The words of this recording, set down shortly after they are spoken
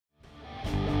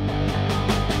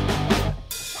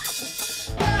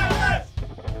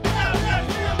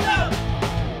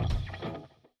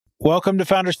Welcome to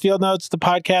Founders Field Notes, the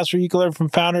podcast where you can learn from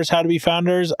founders how to be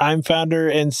founders. I'm founder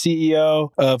and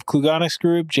CEO of Klugonics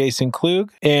Group, Jason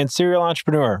Klug, and serial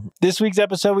entrepreneur. This week's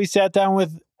episode, we sat down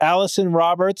with Allison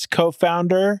Roberts,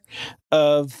 co-founder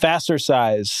of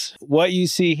Fastercise. What you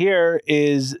see here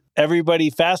is everybody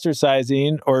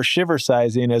fastercising, or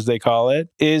shiversizing as they call it,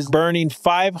 is burning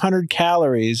 500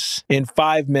 calories in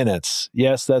 5 minutes.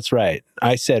 Yes, that's right.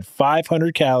 I said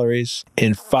 500 calories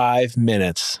in 5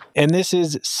 minutes. And this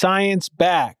is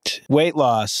science-backed weight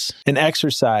loss and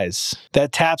exercise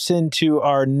that taps into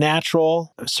our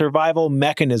natural survival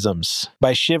mechanisms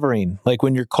by shivering, like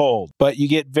when you're cold. But you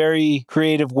get very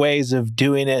creative ways of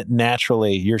doing it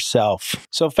naturally yourself.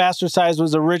 So Fastercise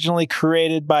was originally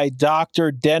created by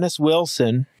Dr. Denis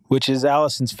Wilson, which is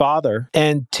Allison's father.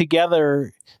 And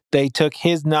together, they took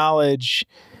his knowledge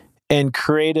and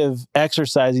creative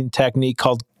exercising technique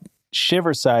called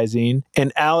shiversizing,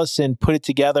 and Allison put it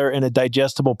together in a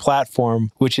digestible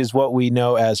platform, which is what we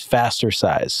know as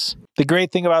Fastercise. The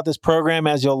great thing about this program,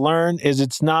 as you'll learn, is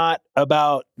it's not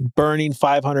about burning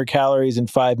 500 calories in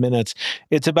 5 minutes.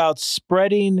 It's about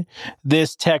spreading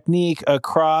this technique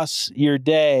across your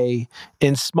day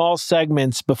in small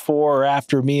segments before or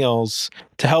after meals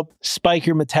to help spike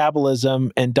your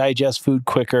metabolism and digest food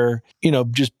quicker,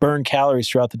 just burn calories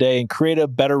throughout the day and create a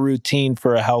better routine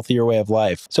for a healthier way of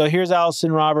life. So here's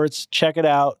Allison Roberts. Check it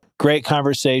out. Great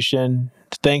conversation.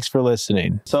 Thanks for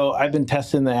listening. So I've been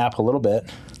testing the app a little bit,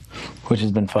 which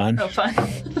has been fun. Oh, fun.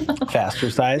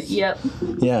 Fastercise. Yep.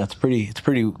 Yeah, it's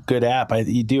pretty good app.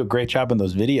 You do a great job in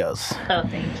those videos. Oh,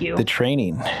 thank you. The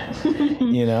training,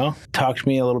 Talk to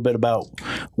me a little bit about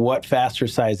what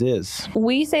Fastercise is.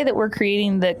 We say that we're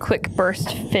creating the quick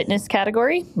burst fitness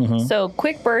category. Mm-hmm. So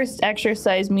quick burst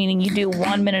exercise, meaning you do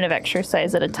 1 minute of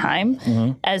exercise at a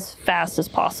time as fast as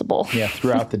possible. Yeah,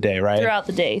 throughout the day, right? Throughout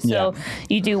the day. So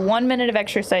you do 1 minute of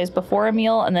exercise before a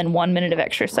meal and then 1 minute of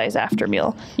exercise after a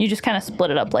meal. You just kind of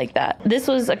split it up like that. This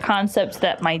was a concept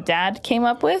that my dad came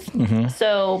up with. Mm-hmm.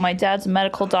 So my dad's a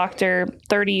medical doctor,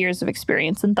 30 years of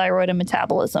experience in thyroid and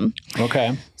metabolism.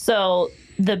 Okay. So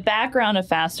the background of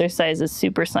Fastercise is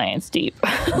super science deep.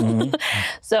 Mm-hmm.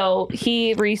 So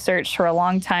he researched for a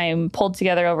long time, pulled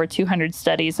together over 200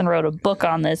 studies and wrote a book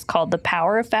on this called The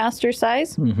Power of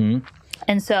Fastercise. Mm-hmm.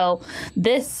 And so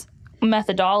this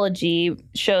methodology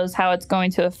shows how it's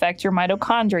going to affect your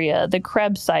mitochondria, the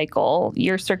Krebs cycle,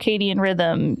 your circadian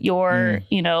rhythm, your,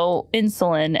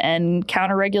 insulin and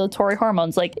counter-regulatory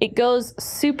hormones. Like, it goes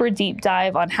super deep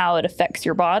dive on how it affects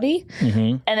your body.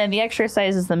 Mm-hmm. And then the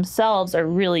exercises themselves are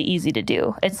really easy to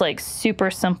do. It's like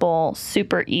super simple,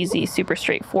 super easy, super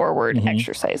straightforward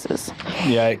exercises.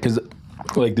 Yeah, because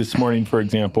like this morning, for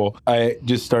example, I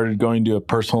just started going to a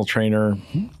personal trainer,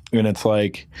 and it's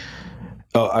like,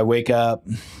 I wake up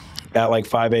at like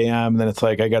 5 a.m. and then it's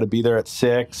like I got to be there at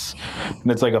 6, and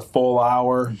it's like a full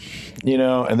hour,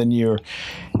 and then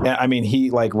he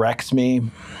like wrecks me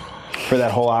for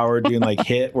that whole hour doing like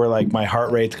HIIT, where like my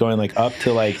heart rate's going like up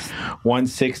to like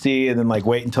 160 and then like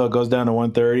wait until it goes down to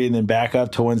 130 and then back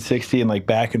up to 160 and like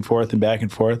back and forth and back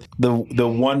and forth. The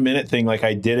 1 minute thing, like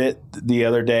I did it the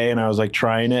other day and I was like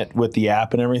trying it with the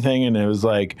app and everything, and it was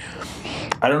like,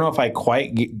 I don't know if I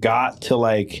quite got to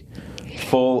like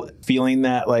full feeling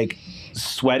that like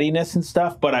sweatiness and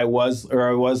stuff, but I was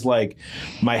like,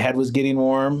 my head was getting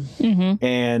warm,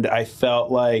 and I felt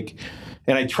like,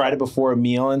 and I tried it before a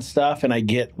meal and stuff, and I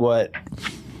get what,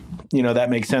 that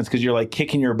makes sense, because you're like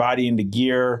kicking your body into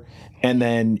gear, and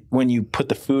then when you put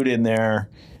the food in there,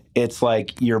 it's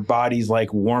like your body's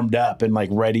like warmed up and like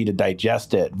ready to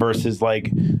digest it, versus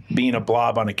like being a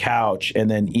blob on a couch and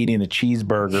then eating a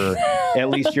cheeseburger. At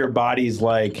least your body's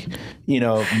like,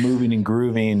 moving and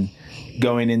grooving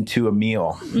going into a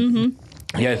meal.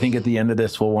 Mm-hmm. Yeah, I think at the end of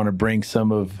this, we'll want to bring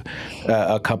some of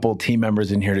a couple team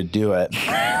members in here to do it,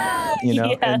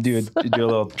 and do a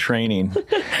little training.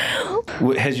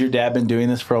 Has your dad been doing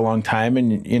this for a long time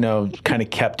and, kind of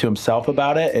kept to himself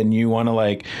about it, and you want to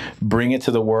like bring it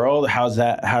to the world? How did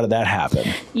that happen?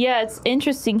 Yeah, it's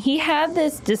interesting. He had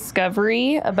this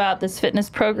discovery about this fitness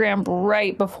program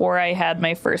right before I had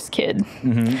my first kid.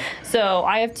 Mm-hmm. So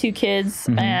I have 2 kids,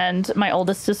 and my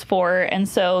oldest is 4. And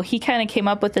so he kind of came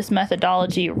up with this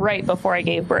methodology right before I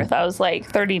gave birth. I was like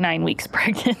 39 weeks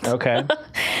pregnant. Okay.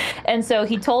 And so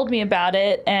he told me about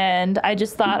it, and I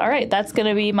just thought, all right, that's going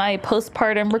to be my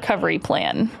postpartum recovery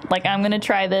plan. Like, I'm going to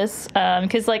try this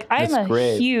because, like, I'm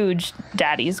a huge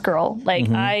daddy's girl. Like,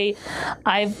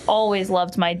 I've always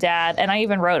loved my dad, and I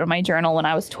even wrote in my journal when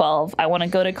I was 12, I want to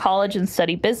go to college and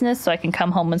study business so I can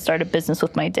come home and start a business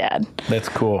with my dad. That's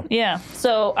cool. Yeah.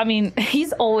 So, I mean,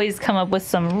 he's always come up with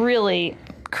some really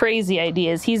crazy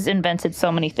ideas. He's invented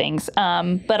so many things.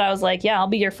 But I was like, yeah, I'll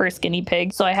be your first guinea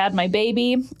pig. So I had my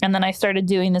baby, and then I started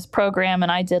doing this program,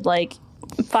 and I did like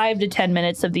 5 to 10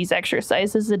 minutes of these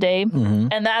exercises a day.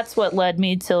 And that's what led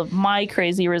me to my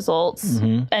crazy results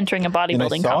entering a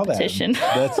bodybuilding competition.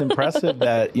 That's impressive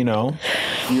that,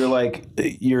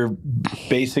 you're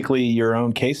basically your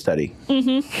own case study,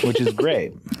 which is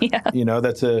great.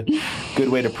 That's a good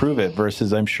way to prove it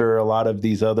versus I'm sure a lot of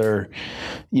these other,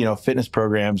 fitness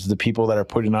programs, the people that are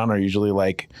putting on are usually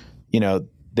like,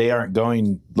 they aren't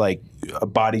going like a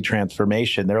body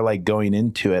transformation. They're like going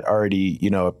into it already,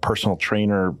 a personal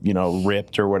trainer,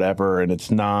 ripped or whatever. And it's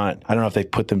not, I don't know if they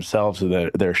put themselves in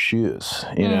their shoes,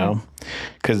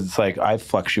 because it's like I've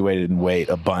fluctuated in weight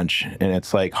a bunch and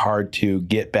it's like hard to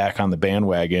get back on the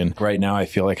bandwagon. Right now, I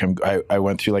feel like I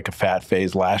went through like a fat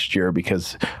phase last year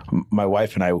because my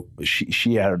wife and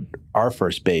she had our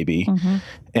first baby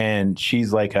and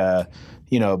she's like a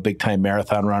big time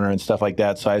marathon runner and stuff like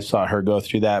that. So I saw her go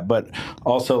through that, but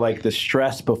also like the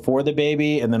stress before the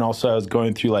baby. And then also I was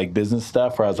going through like business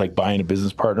stuff where I was like buying a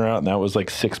business partner out, and that was like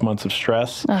 6 months of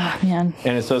stress. Oh man.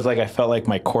 And so it's like, I felt like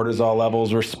my cortisol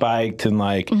levels were spiked and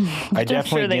like, I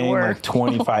definitely gained like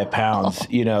 25 pounds,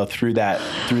 through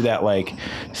that like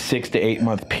 6 to 8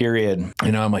 month period.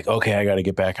 I'm like, okay, I got to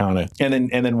get back on it.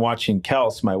 And then watching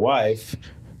Kels, my wife,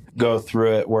 go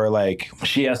through it where like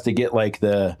she has to get like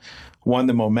the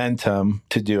momentum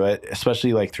to do it,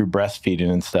 especially like through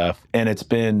breastfeeding and stuff. And it's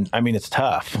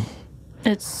tough.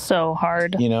 It's so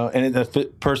hard. And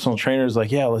the personal trainer is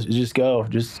like, yeah, let's just go.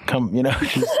 Just come,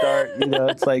 just start.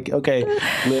 It's like, okay,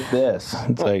 lift this.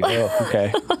 It's like, oh,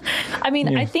 okay.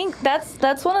 I think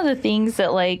that's one of the things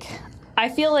that like, I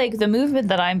feel like the movement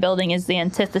that I'm building is the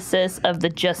antithesis of the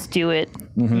just do it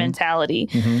mentality,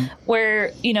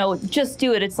 where, just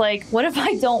do it. It's like, what if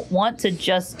I don't want to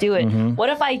just do it? What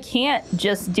if I can't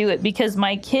just do it because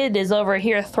my kid is over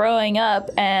here throwing up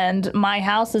and my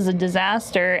house is a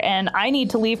disaster and I need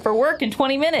to leave for work in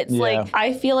 20 minutes? Yeah. Like,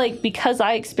 I feel like because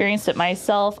I experienced it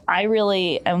myself, I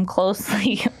really am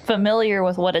closely familiar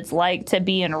with what it's like to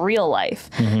be in real life.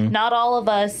 Not all of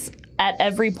us at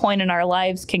every point in our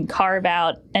lives can carve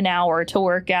out an hour to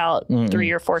work out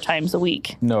 3 or 4 times a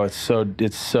week. No, it's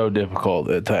so difficult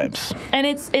at times. And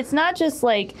it's not just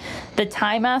like the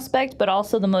time aspect, but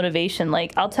also the motivation.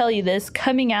 Like, I'll tell you this,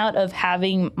 coming out of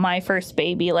having my first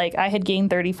baby, like I had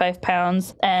gained 35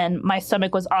 pounds and my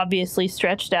stomach was obviously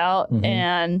stretched out,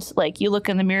 and like you look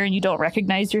in the mirror and you don't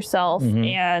recognize yourself.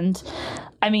 And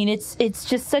it's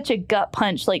just such a gut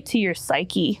punch, like, to your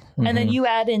psyche. And then you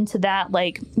add into that,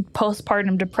 like,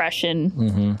 postpartum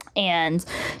depression and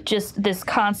just this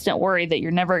constant worry that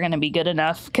you're never going to be good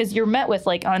enough, because you're met with,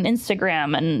 like, on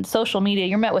Instagram and social media,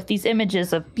 you're met with these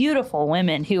images of beautiful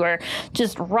women who are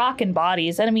just rocking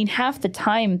bodies. And half the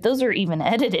time, those are even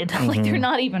edited. Like, they're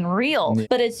not even real.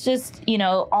 But it's just,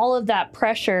 all of that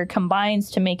pressure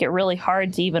combines to make it really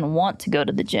hard to even want to go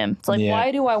to the gym. It's like,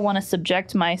 why do I want to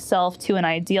subject myself to an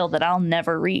ideal that I'll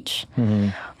never reach?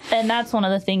 And that's one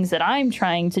of the things that I'm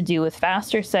trying to do with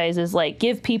Fastercise, is like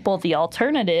give people the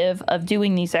alternative of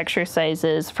doing these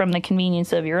exercises from the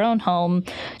convenience of your own home.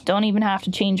 Don't even have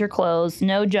to change your clothes,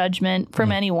 no judgment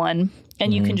from anyone.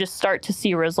 And you can just start to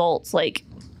see results like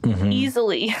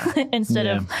easily instead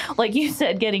of, like you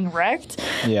said, getting wrecked.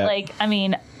 Like,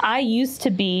 I used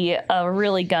to be a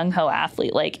really gung-ho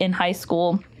athlete. Like in high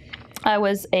school, I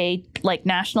was a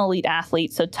national elite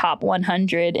athlete, so top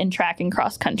 100 in track and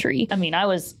cross country. I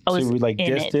was so like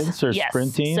in distance it. Or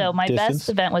sprinting? So my best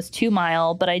event was 2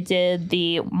 mile, but I did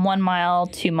the 1 mile,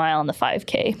 2 mile, and the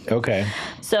 5K. Okay.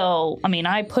 So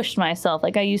I pushed myself.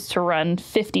 Like, I used to run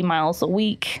 50 miles a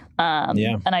week,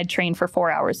 and I'd train for 4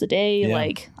 hours a day.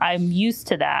 Like, I'm used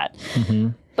to that.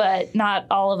 But not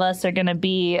all of us are going to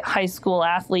be high school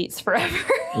athletes forever.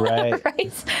 Right.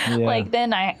 Right? Yeah. Like,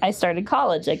 then I started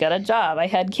college. I got a job. I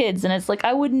had kids. And it's like,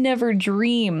 I would never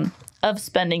dream of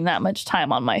spending that much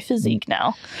time on my physique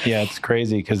now. Yeah, it's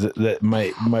crazy because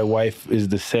my wife is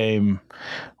the same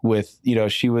with,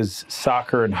 she was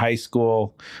soccer in high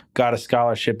school, got a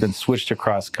scholarship and switched to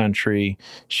cross country.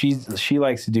 She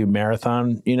likes to do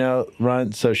marathon,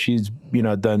 run. So she's,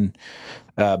 done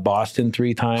Boston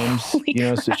 3 times,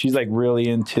 so she's like really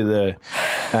into the,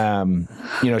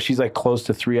 she's like close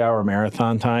to 3-hour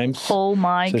marathon times. Oh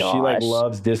my gosh. So she like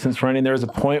loves distance running. There was a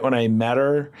point when I met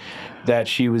her that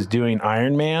she was doing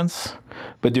Ironmans,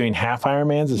 but doing half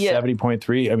Ironmans is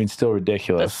 70.3. Still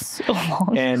ridiculous. That's so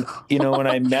long. And, when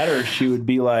I met her, she would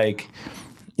be like,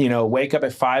 wake up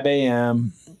at 5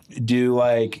 a.m., do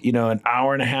like, an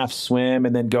hour and a half swim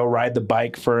and then go ride the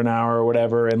bike for an hour or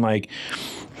whatever. And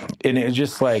it was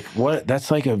just like, what? That's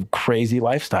like a crazy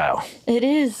lifestyle. It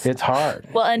is. It's hard.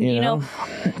 Well, and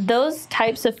those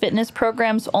types of fitness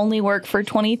programs only work for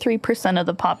 23% of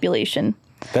the population.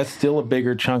 That's still a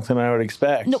bigger chunk than I would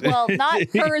expect. No, well, not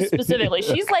her specifically.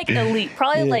 She's like elite,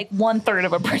 probably like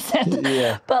 1/3%.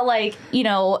 Yeah. But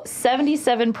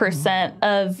 77%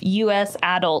 of U.S.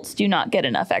 adults do not get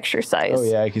enough exercise. Oh,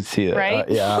 yeah, I could see that. Right?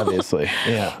 Yeah, obviously.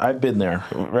 Yeah, I've been there,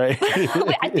 right?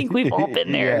 I think we've all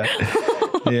been there.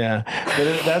 Yeah.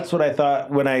 But that's what I thought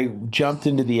when I jumped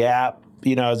into the app.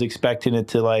 I was expecting it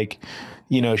to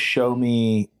show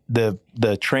me the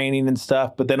training and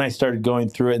stuff, but then I started going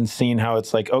through it and seeing how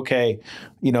it's like, okay,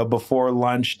 before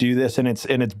lunch do this, and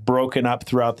it's broken up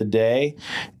throughout the day.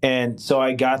 And so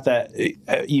I got that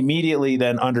immediately,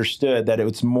 then understood that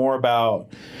it's more about,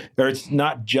 or it's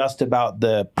not just about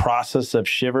the process of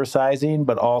shiversizing,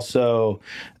 but also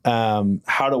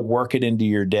how to work it into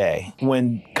your day.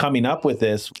 When coming up with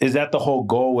this, is that the whole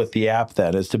goal with the app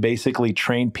then, is to basically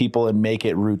train people and make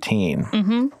it routine?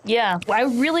 Mm-hmm. Yeah. I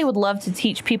really would love to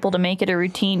teach people to make it a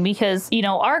routine because,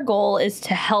 our goal is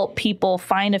to help people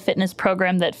find a fitness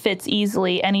program that fits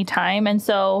easily anytime. And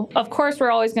so, of course,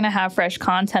 we're always going to have fresh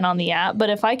content on the app. But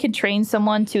if I could train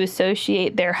someone to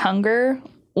associate their hunger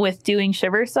with doing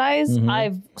shiversize,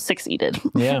 I've succeeded.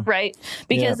 Yeah. Right?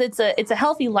 Because it's a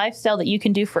healthy lifestyle that you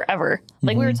can do forever.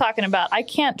 Like we were talking about, I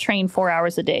can't train 4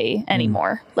 hours a day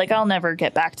anymore. Like I'll never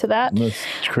get back to that. That's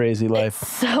crazy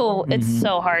life. It's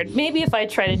so hard. Maybe if I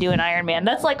try to do an Ironman,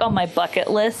 that's like on my bucket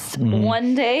list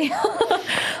one day.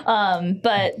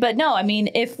 But no, I mean,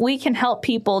 if we can help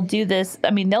people do this,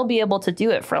 I mean, they'll be able to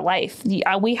do it for life.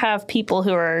 We have people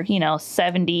who are,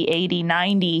 70, 80,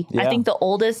 90. Yeah. I think the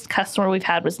oldest customer we've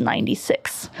had was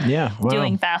 96. Yeah. Wow.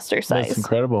 Doing Fastercise. That's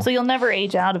incredible. So you'll never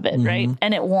age out of it, right?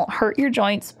 And it won't hurt your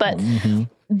joints. But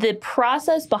the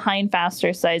process behind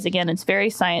Fastercise, again, it's very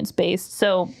science-based.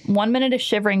 So 1 minute of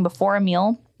shivering before a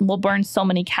meal will burn so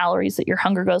many calories that your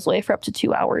hunger goes away for up to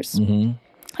 2 hours.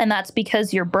 And that's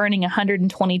because you're burning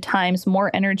 120 times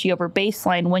more energy over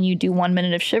baseline when you do 1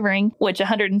 minute of shivering, which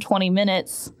 120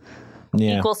 minutes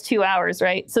equals 2 hours,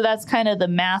 right? So that's kind of the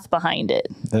math behind it.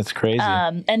 That's crazy.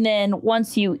 And then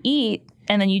once you eat,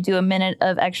 and then you do a minute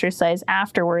of exercise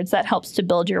afterwards, that helps to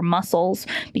build your muscles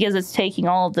because it's taking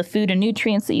all of the food and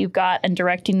nutrients that you've got and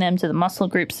directing them to the muscle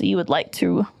groups that you would like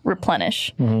to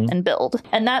replenish and build.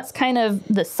 And that's kind of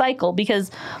the cycle, because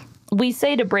we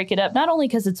say to break it up, not only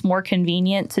because it's more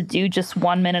convenient to do just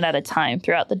 1 minute at a time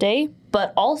throughout the day,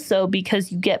 but also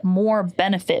because you get more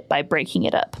benefit by breaking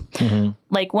it up.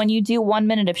 Like when you do 1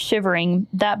 minute of shivering,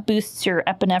 that boosts your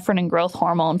epinephrine and growth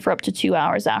hormone for up to 2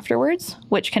 hours afterwards,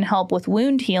 which can help with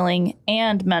wound healing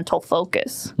and mental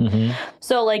focus.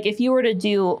 So like if you were to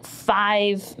do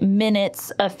 5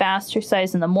 minutes of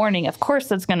Fastercise in the morning, of course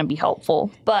that's going to be helpful,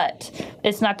 but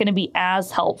it's not going to be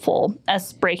as helpful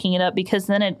as breaking it up, because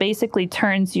then it basically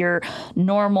turns your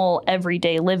normal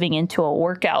everyday living into a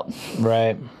workout.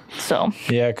 Right. So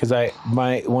yeah, because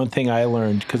one thing I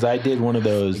learned, because I did one of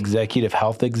those executive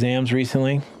health exams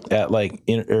recently at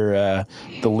the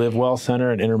Live Well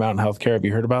Center at Intermountain Healthcare. Have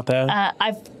you heard about that?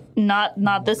 I've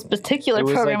not this particular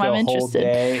program. I'm interested.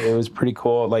 Whole day. It was pretty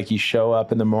cool. Like you show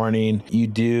up in the morning, you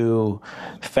do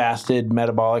fasted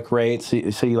metabolic rates.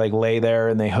 So you lay there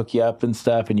and they hook you up and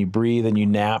stuff, and you breathe and you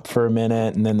nap for a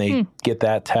minute, and then they get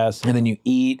that test, and then you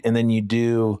eat, and then you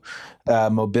do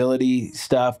mobility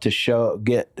stuff to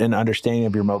get an understanding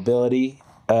of your mobility.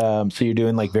 So you're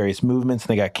doing various movements, and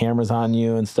they got cameras on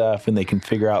you and stuff, and they can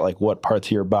figure out what parts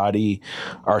of your body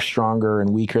are stronger and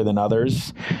weaker than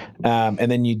others.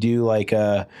 And then you do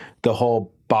the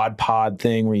whole bod pod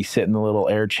thing where you sit in the little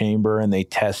air chamber and they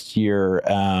test your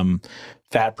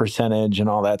fat percentage and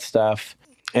all that stuff.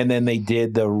 And then they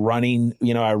did the running,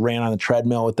 I ran on the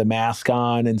treadmill with the mask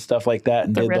on and stuff like that,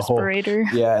 and the did respirator.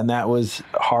 The whole, and that was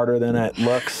harder than it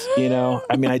looks,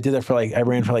 I mean, I did it I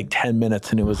ran for 10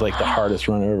 minutes, and it was the hardest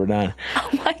run I've ever done. Oh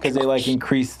my Because they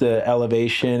increase the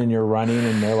elevation and you're running,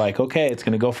 and they're okay, it's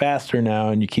going to go faster now.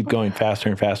 And you keep going faster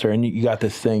and faster. And you got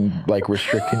this thing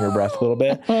restricting your breath a little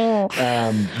bit.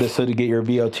 So to get your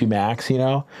VO2 max,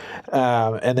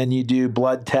 and then you do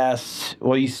blood tests.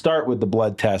 Well, you start with the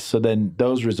blood tests. So then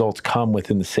those results come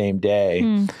within the same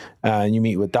day. And you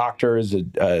meet with doctors,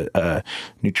 a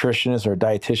nutritionist or a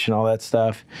dietitian, all that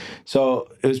stuff. So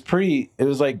it was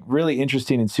really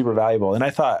interesting and super valuable. And I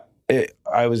thought,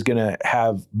 I was going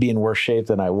to be in worse shape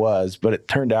than I was, but it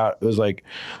turned out I was like,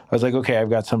 okay, I've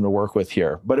got something to work with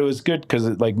here. But it was good because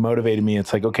it like motivated me.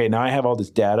 It's like, okay, now I have all this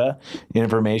data and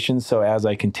information. So as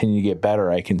I continue to get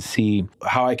better, I can see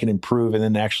how I can improve, and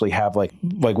then actually have like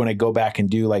when I go back and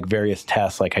do like various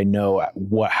tests, like I know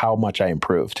how much I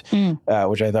improved,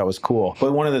 which I thought was cool.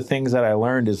 But one of the things that I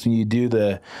learned is when you do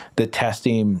the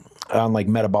testing on like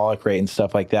metabolic rate and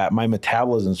stuff like that, my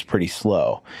metabolism is pretty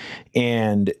slow.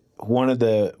 And one of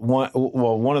the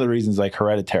reasons, like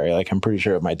hereditary, like I'm pretty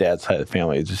sure my dad's side of the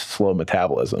family is just slow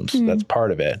metabolism. So that's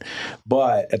part of it.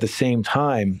 But at the same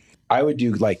time, I would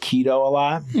do like keto a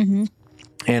lot.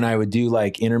 And I would do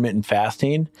like intermittent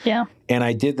fasting. Yeah. And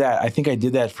I did that. I think I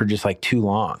did that for just like too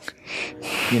long,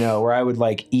 where I would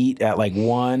like eat at like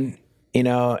 1,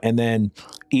 and then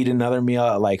eat another meal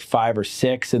at like 5 or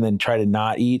 6, and then try to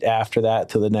not eat after that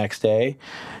till the next day.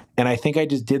 And I think I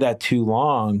just did that too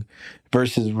long,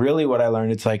 versus really what I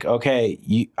learned. It's like,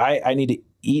 okay, I need to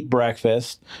eat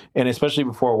breakfast, and especially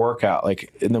before a workout.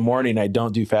 Like in the morning, I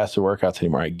don't do fasted workouts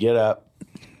anymore. I get up,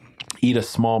 eat a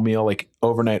small meal, like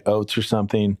overnight oats or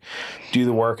something, do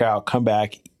the workout, come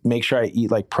back, make sure I eat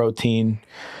like protein.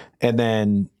 And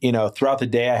then, throughout the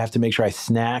day, I have to make sure I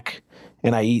snack,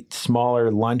 and I eat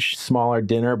smaller lunch, smaller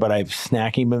dinner, but I'm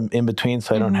snacking in between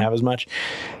so I don't have as much.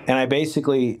 And I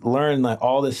basically learned like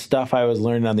all this stuff I was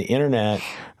learning on the internet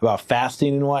about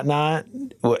fasting and whatnot.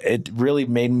 It really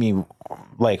made me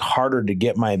like harder to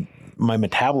get my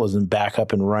metabolism back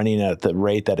up and running at the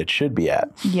rate that it should be at.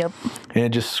 Yep. And it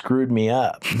just screwed me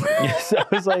up. So I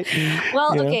was like,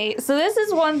 well, okay. So this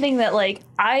is one thing that like,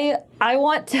 I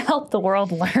want to help the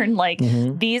world learn like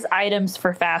these items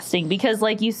for fasting, because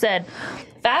like you said,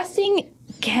 fasting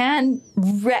can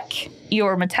wreck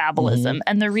your metabolism.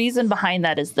 And the reason behind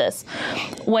that is this.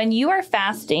 When you are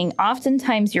fasting,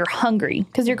 oftentimes you're hungry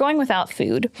because you're going without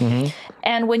food.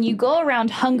 And when you go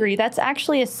around hungry, that's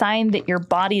actually a sign that your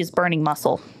body is burning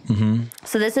muscle.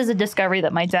 So this is a discovery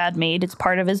that my dad made. It's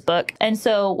part of his book. And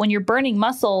so when you're burning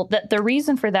muscle, that the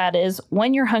reason for that is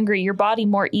when you're hungry, your body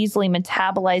more easily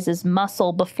metabolizes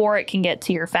muscle before it can get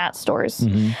to your fat stores.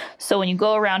 So when you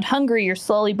go around hungry, you're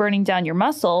slowly burning down your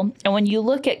muscle. And when you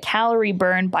look at calorie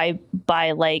burn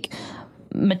by like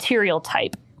material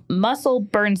type, muscle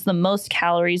burns the most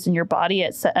calories in your body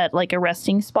at like a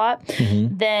resting spot.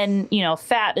 Then,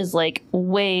 fat is like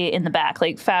way in the back.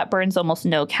 Like fat burns almost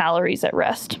no calories at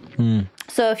rest.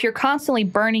 So if you're constantly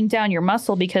burning down your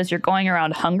muscle because you're going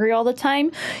around hungry all the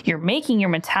time, you're making your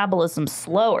metabolism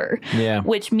slower,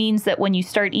 which means that when you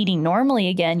start eating normally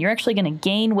again, you're actually going to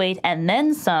gain weight and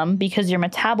then some, because your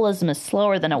metabolism is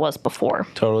slower than it was before.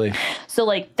 Totally. So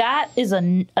like that is a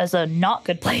not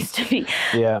good place to be.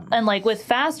 Yeah. And like with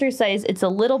Fastercise, it's a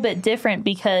little bit different,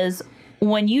 because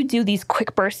when you do these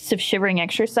quick bursts of shivering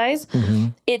exercise,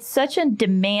 it's such a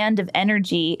demand of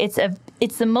energy. It's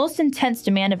the most intense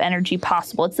demand of energy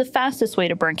possible. It's the fastest way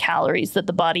to burn calories that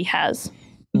the body has,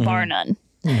 bar none.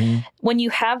 When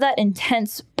you have that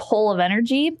intense pull of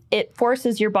energy, it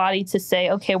forces your body to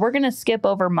say, okay, we're going to skip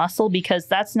over muscle because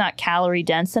that's not calorie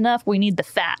dense enough. We need the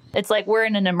fat. It's like we're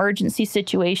in an emergency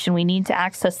situation. We need to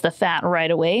access the fat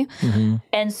right away.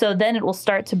 And so then it will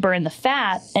start to burn the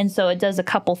fat. And so it does a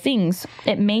couple things.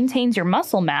 It maintains your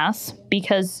muscle mass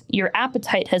because your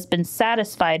appetite has been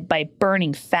satisfied by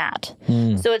burning fat.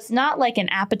 So it's not like an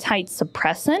appetite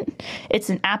suppressant. It's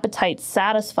an appetite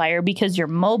satisfier because you're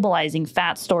mobilizing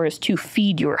fat stores to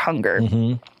feed your hunger.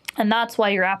 And that's why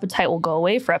your appetite will go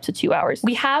away for up to 2 hours.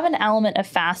 We have an element of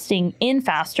fasting in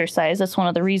Fastercise. That's one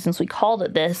of the reasons we called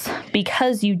it this,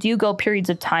 because you do go periods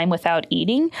of time without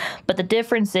eating. But the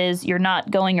difference is you're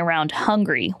not going around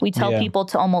hungry. We tell people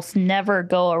to almost never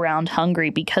go around hungry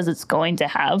because it's going to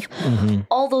have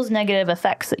all those negative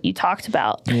effects that you talked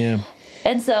about.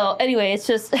 And so anyway, it's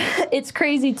just, it's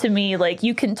crazy to me. Like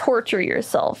you can torture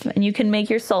yourself and you can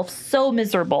make yourself so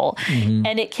miserable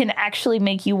and it can actually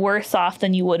make you worse off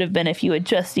than you would have been if you had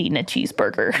just eaten a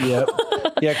cheeseburger. Yeah.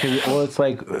 Cause it's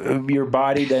like your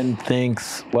body then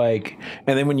thinks like,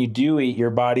 and then when you do eat,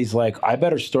 your body's like, I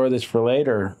better store this for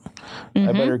later.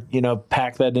 I better,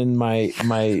 pack that in my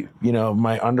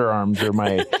underarms or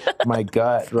my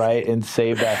gut, right, and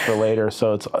save that for later.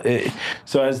 So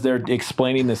so as they're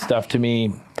explaining this stuff to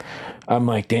me, I'm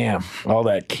like, damn, all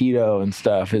that keto and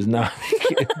stuff is not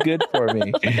good for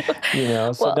me,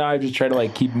 So now I just try to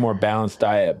like keep a more balanced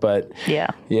diet. But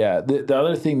the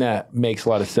other thing that makes a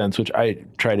lot of sense, which I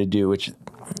try to do, which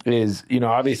is,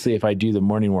 obviously if I do the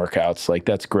morning workouts, like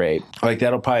that's great. Like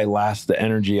that'll probably last, the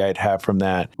energy I'd have from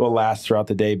that will last throughout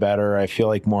the day better. I feel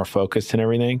like more focused and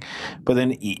everything. But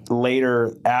then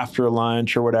later after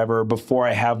lunch or whatever, before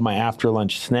I have my after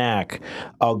lunch snack,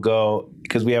 I'll go,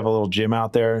 because we have a little gym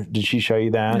out there. Did she show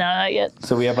you that? No, not yet.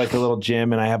 So we have like a little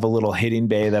gym, and I have a little hitting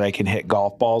bay that I can hit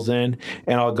golf balls in,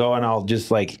 and I'll go and I'll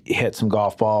just like hit some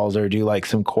golf balls or do like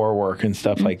some core work and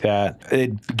stuff like that.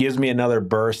 It gives me another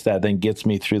burst that then gets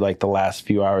me through like the last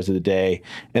few hours of the day.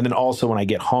 And then also when I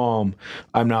get home,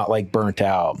 I'm not like burnt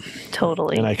out.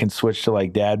 Totally. And I can switch to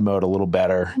like dad mode a little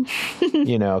better,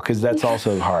 because that's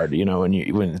also hard, when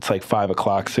it's like 5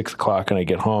 o'clock, 6 o'clock and I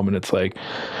get home and it's like,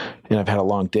 I've had a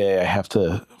long day. I have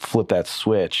to flip that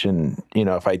switch. And,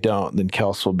 if I don't, then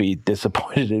Kels will be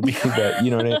disappointed in me. But,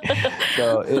 you know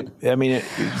what I mean?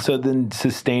 So then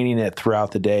sustaining it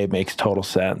throughout the day makes total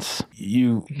sense.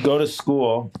 You go to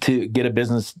school to get a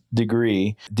business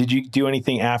degree. Did you do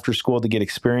anything after school to get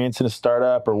experience in a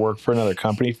startup or work for another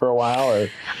company for a while? Or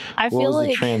what was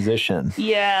the transition?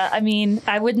 Yeah.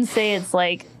 I wouldn't say it's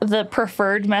like the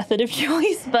preferred method of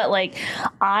choice, but like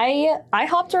I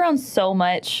hopped around so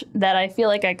much that I feel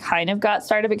like I kind of got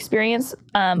startup experience.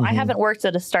 I haven't worked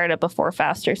at a startup before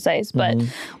Fastercise, but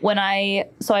when I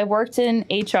worked in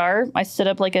HR, I stood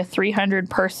up like a 300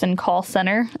 person call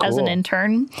center as an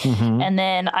intern. And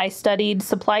then I studied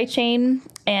supply chain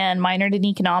and minored in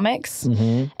economics.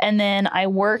 And then I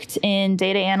worked in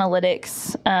data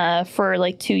analytics for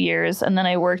like 2 years. And then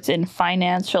I worked in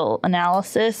financial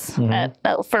analysis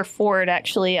for Ford,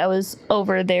 actually. I was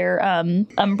over their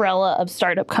umbrella of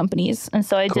startup companies. And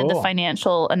so I did the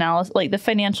financial analysis, like the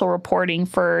financial reporting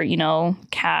for,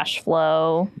 cash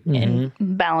flow and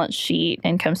balance sheet,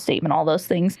 income statement, all those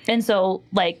things. And so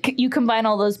like you combine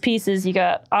all those pieces, you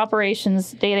got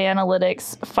operations, data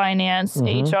analytics, finance,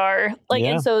 HR,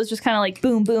 and so it was just kind of like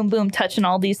boom, boom, boom, touching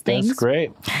all these things. That's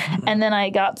great. And then I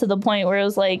got to the point where it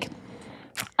was like,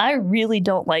 I really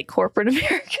don't like corporate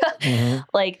America.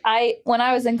 When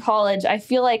I was in college, I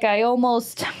feel like I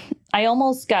almost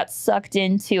got sucked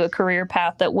into a career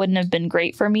path that wouldn't have been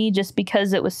great for me just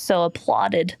because it was so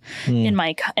applauded in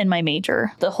my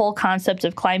major. The whole concept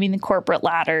of climbing the corporate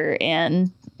ladder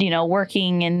and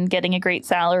working and getting a great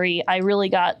salary, I really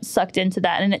got sucked into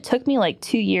that. And it took me like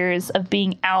 2 years of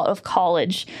being out of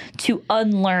college to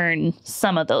unlearn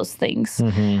some of those things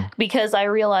because I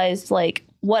realized like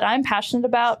what I'm passionate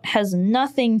about has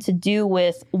nothing to do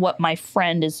with what my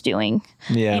friend is doing.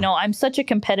 Yeah. I'm such a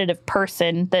competitive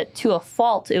person that to a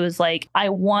fault, it was like, I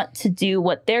want to do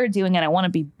what they're doing and I want to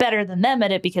be better than them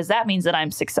at it because that means that I'm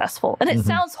successful. And it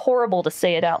sounds horrible to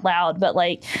say it out loud, but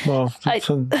like... Well,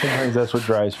 sometimes that's what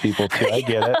drives people too. I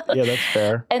get it. Yeah, that's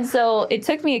fair. And so it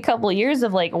took me a couple of years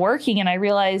of like working and I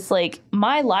realized like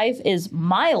my life is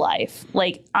my life.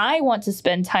 Like I want to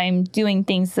spend time doing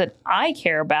things that I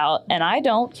care about and I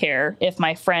don't care if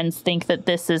my friends think that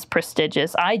this is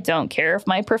prestigious. I don't care if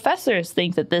my professors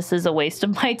think that this is a waste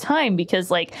of my time because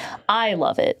like I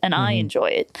love it and I enjoy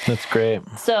it. That's great.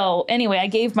 So anyway, I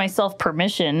gave myself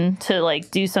permission to like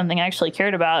do something I actually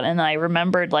cared about. And I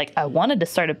remembered like I wanted to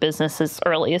start a business as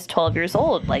early as 12 years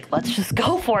old. Like, let's just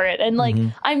go for it. And like,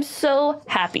 I'm so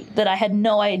happy that I had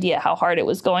no idea how hard it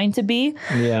was going to be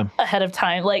ahead of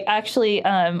time. Like actually,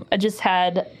 I just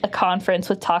had a conference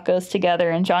with Tacos Together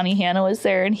and Johnny Hanna was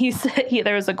there. And he said,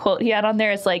 there was a quote he had on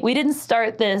there. It's like, we didn't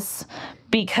start this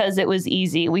because it was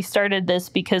easy. We started this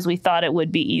because we thought it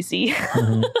would be easy.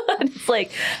 And it's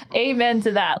like, amen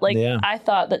to that. Like, I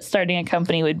thought that starting a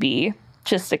company would be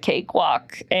just a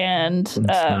cakewalk, and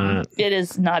it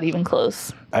is not even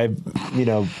close. I've,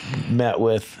 met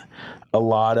with a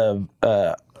lot of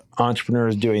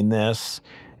entrepreneurs doing this,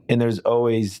 and there's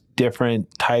always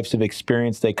different types of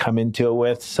experience they come into it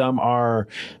with. Some are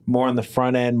more on the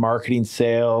front end, marketing,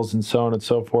 sales, and so on and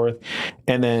so forth.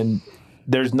 And then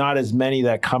there's not as many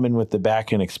that come in with the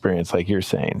back end experience, like you're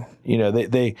saying.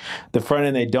 The front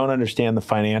end, they don't understand the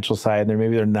financial side, and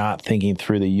maybe they're not thinking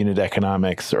through the unit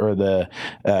economics or the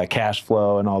cash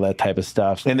flow and all that type of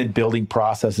stuff. And then building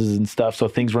processes and stuff, so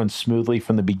things run smoothly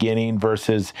from the beginning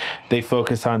versus they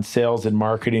focus on sales and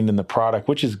marketing and the product,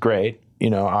 which is great.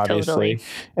 Obviously. Totally.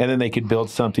 And then they could build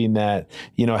something that,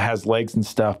 has legs and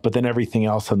stuff, but then everything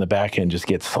else on the back end just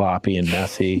gets sloppy and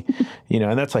messy,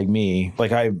 and that's like me.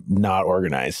 Like, I'm not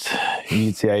organized.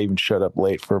 You'd see I even showed up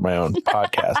late for my own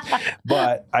podcast,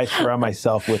 but I surround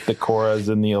myself with the Coras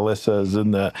and the Alyssas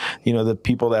and the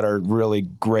people that are really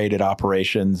great at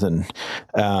operations, and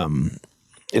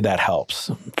that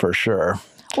helps for sure.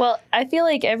 Well, I feel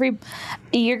like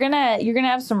you're gonna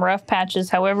have some rough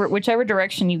patches, whichever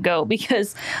direction you go,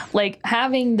 because like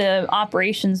having the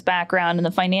operations background and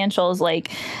the financials,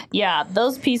 like, yeah,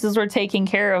 those pieces were taken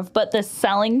care of, but the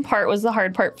selling part was the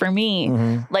hard part for me.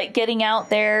 Like getting out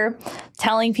there,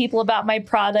 telling people about my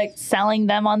product, selling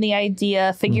them on the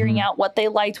idea, figuring out what they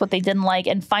liked, what they didn't like,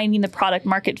 and finding the product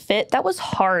market fit. That was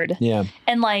hard. Yeah.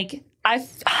 And like,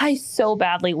 I so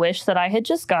badly wish that I had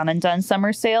just gone and done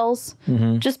summer sales,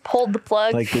 just pulled the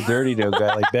plug. Like the dirty dough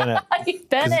guy, like Bennett.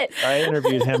 Bennett. I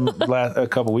interviewed him a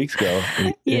couple weeks ago.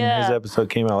 And his episode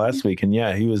came out last week. And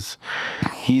yeah, he's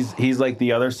like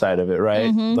the other side of it,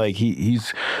 right? Like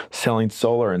he's selling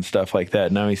solar and stuff like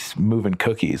that. Now he's moving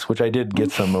cookies, which I did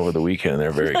get some over the weekend. And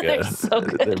they're very good. They're so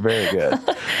good. They're very good.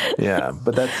 Yeah.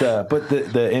 But but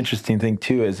the interesting thing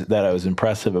too is that I was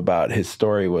impressive about his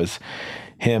story was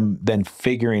him then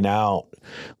figuring out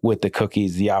with the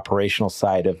cookies, the operational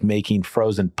side of making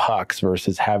frozen pucks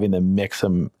versus having them mix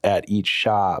them at each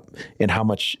shop, and how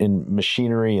much in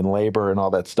machinery and labor and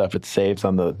all that stuff it saves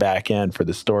on the back end for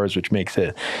the stores, which makes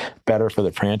it better for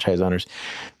the franchise owners.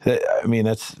 I mean,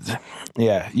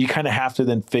 you kind of have to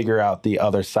then figure out the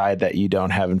other side that you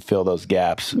don't have and fill those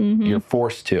gaps. You're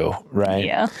forced to, right?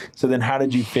 Yeah. So then how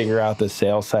did you figure out the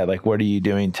sales side? Like, what are you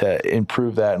doing to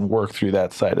improve that and work through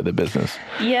that side of the business?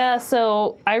 Yeah,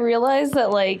 so I realized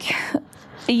that like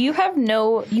you have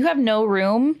no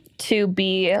room to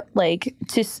be like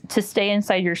to stay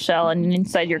inside your shell and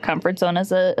inside your comfort zone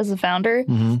as a founder.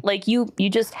 Like you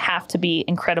just have to be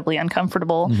incredibly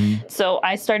uncomfortable. So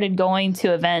I started going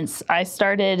to events. I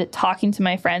started talking to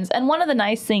my friends. And one of the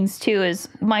nice things too is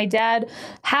my dad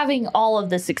having all of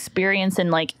this experience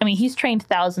and like, I mean, he's trained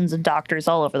thousands of doctors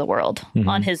all over the world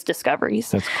on his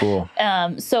discoveries. That's cool.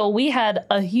 So we had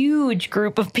a huge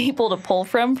group of people to pull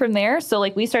from there. So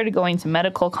like we started going to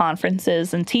medical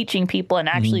conferences and teaching people and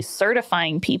actually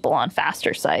certifying people on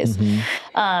Fastercise.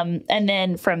 And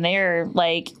then from there,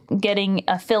 like getting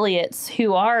affiliates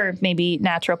who are maybe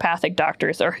naturopathic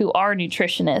doctors or who are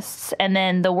nutritionists, and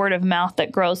then the word of mouth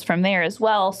that grows from there as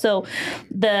well. So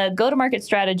the go-to-market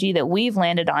strategy that we've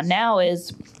landed on now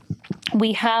is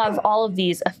we have all of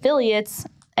these affiliates,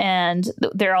 and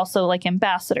they're also like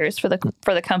ambassadors for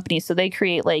the company. So they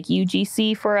create like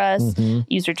UGC for us,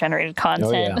 user generated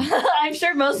content. Oh, yeah. I'm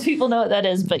sure most people know what that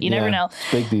is, but you never know.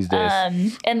 It's big these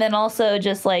days. And then also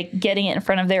just like getting it in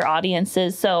front of their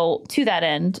audiences. So to that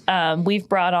end, we've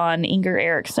brought on Inger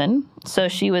Erickson. So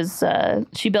she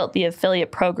built the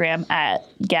affiliate program at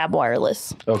Gab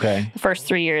Wireless. Okay. The first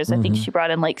 3 years. I think she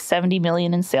brought in like 70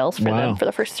 million in sales for them for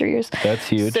the first 3 years. That's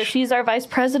huge. So she's our vice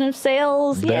president of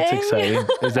sales. That's Yay. exciting.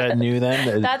 Is that new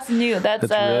then? That's new. That's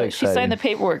really she signed the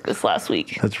paperwork this last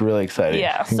week. That's really exciting.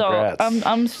 Yeah. Congrats.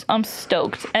 So I'm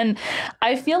stoked. And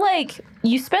I feel like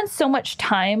you spend so much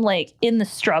time like in the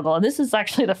struggle. And this is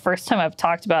actually the first time I've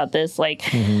talked about this. Like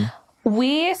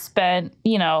we spent,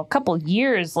 a couple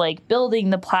years like building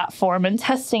the platform and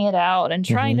testing it out and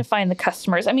trying to find the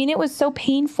customers. I mean, it was so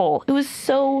painful. It was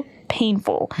so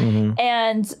painful.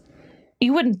 And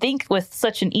you wouldn't think with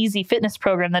such an easy fitness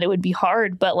program that it would be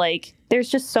hard, but like there's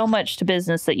just so much to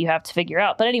business that you have to figure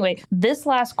out. But anyway, this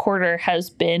last quarter has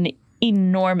been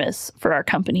enormous for our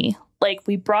company. Like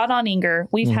we brought on Inger.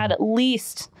 We've had at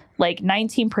least like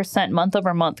 19% month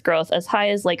over month growth, as high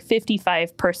as like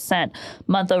 55%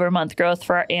 month over month growth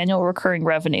for our annual recurring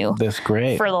revenue. That's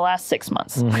great. For the last 6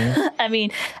 months. I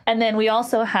mean, and then we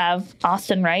also have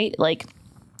Austin Wright, like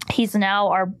he's now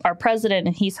our president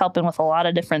and he's helping with a lot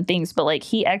of different things, but like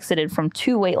he exited from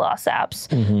 2 weight loss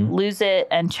apps, Lose It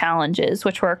and Challenges,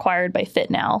 which were acquired by Fit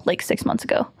Now like 6 months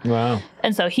ago. Wow.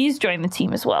 And so he's joined the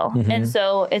team as well. And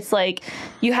so it's like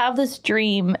you have this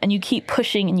dream and you keep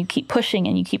pushing and you keep pushing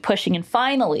and you keep pushing. And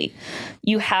finally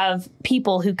you have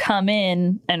people who come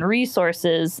in and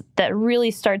resources that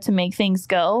really start to make things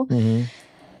go.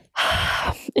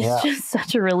 It's just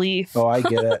such a relief. Oh, I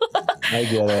get it. I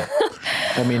get it.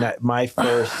 I mean, my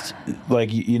first,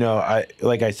 like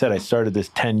I said, I started this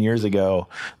 10 years ago.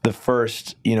 The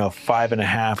first,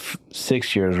 5.5,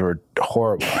 6 years were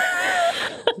horrible.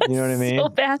 You know what I mean? So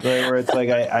bad. Right, where it's like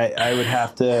I would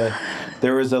have to,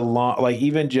 there was a long, like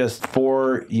even just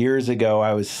 4 years ago,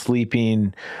 I was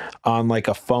sleeping on like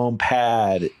a foam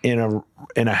pad in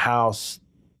a house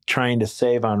trying to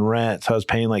save on rent. So I was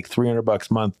paying like $300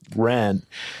 a month rent,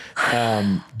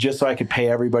 just so I could pay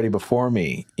everybody before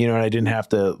me, and I didn't have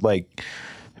to like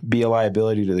be a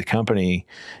liability to the company.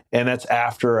 And that's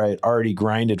after I'd already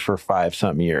grinded for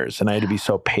 5-something years and I had to be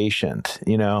so patient,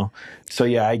 So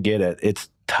yeah, I get it. It's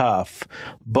tough,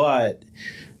 but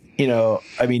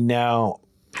I mean, now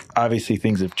obviously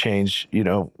things have changed,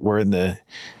 we're in the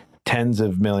tens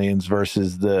of millions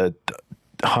versus the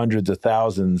hundreds of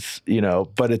thousands,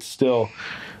 but it's still,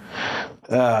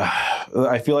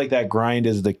 I feel like that grind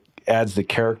adds the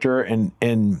character and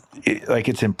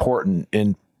it's important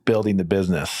in building the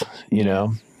business,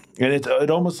 and it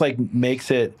almost like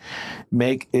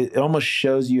it almost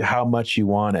shows you how much you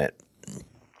want it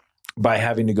by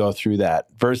having to go through that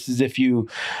versus if you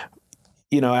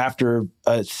after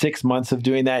 6 months of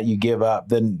doing that, you give up,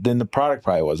 then the product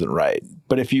probably wasn't right.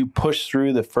 But if you push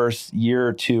through the first year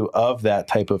or two of that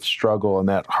type of struggle and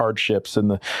that hardships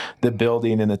and the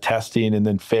building and the testing and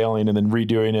then failing and then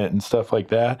redoing it and stuff like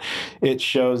that, it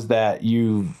shows that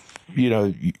you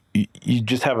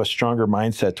just have a stronger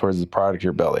mindset towards the product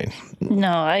you're building.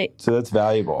 So that's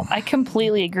valuable. I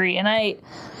completely agree. And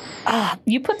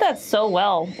you put that so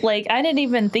well. Like, I didn't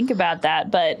even think about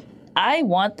that, but I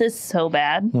want this so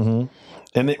bad. Mm-hmm.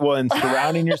 And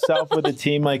surrounding yourself with a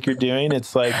team like you're doing,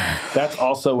 it's like, that's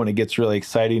also when it gets really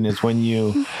exciting is when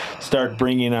you start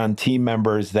bringing on team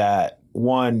members that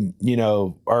one,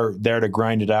 are there to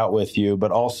grind it out with you,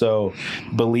 but also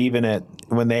believe in it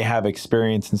when they have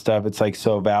experience and stuff. It's like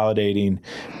so validating.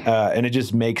 And it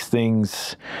just makes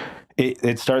things,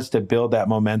 it starts to build that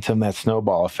momentum, that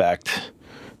snowball effect.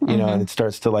 And it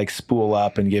starts to like spool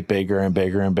up and get bigger and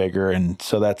bigger and bigger. And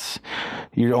so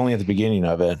you're only at the beginning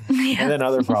of it. Yeah. And then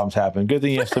other problems happen. Good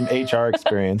thing you have some HR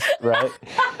experience, right?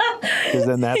 Because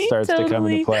then that starts to come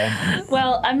into play.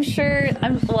 Well, I'm sure,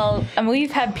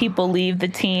 we've had people leave the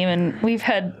team and we've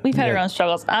had our own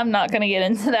struggles. I'm not going to get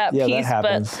into that piece, that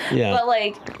happens. But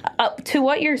like to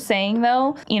what you're saying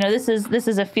though, this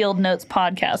is a field notes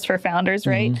podcast for founders,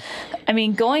 right? Mm-hmm. I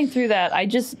mean, going through that, I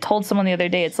just told someone the other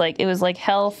day, it was like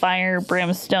hell, fire,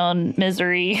 brimstone,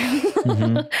 misery.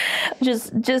 Mm-hmm.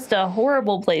 just a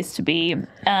horrible place to be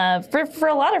for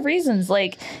a lot of reasons.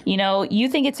 Like, you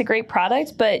think it's a great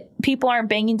product, but people aren't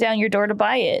banging down your door to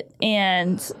buy it.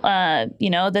 And,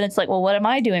 then it's like, well, what am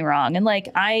I doing wrong? And like,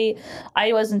 I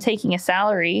wasn't taking a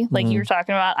salary like you were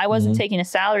talking about. I wasn't taking a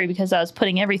salary because I was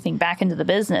putting everything back into the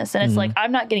business. And it's like,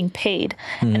 I'm not getting paid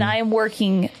and I am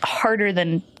working harder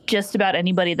than just about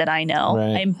anybody that I know.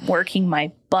 Right. I'm working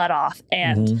my butt off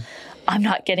and I'm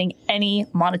not getting any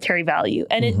monetary value.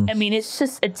 And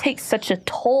it takes such a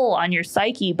toll on your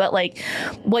psyche. But like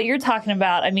what you're talking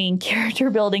about, character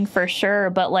building for sure.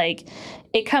 But like,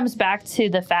 it comes back to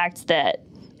the fact that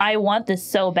I want this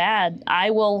so bad.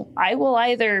 I will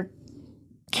either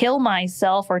kill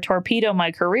myself or torpedo my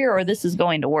career, or this is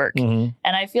going to work. Mm-hmm.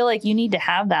 And I feel like you need to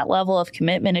have that level of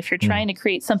commitment if you're trying to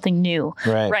create something new.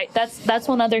 Right. That's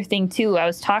one other thing too. I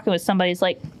was talking with somebody who's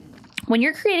like, when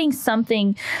you're creating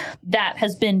something that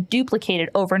has been duplicated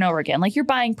over and over again, like you're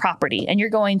buying property and you're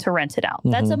going to rent it out.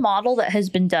 Mm-hmm. That's a model that has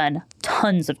been done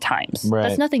tons of times. Right.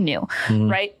 That's nothing new,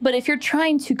 right? But if you're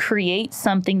trying to create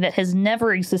something that has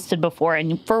never existed before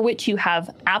and for which you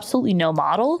have absolutely no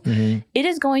model, it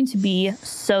is going to be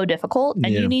so difficult. And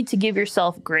you need to give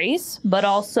yourself grace, but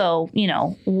also,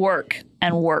 work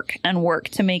and work and work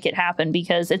to make it happen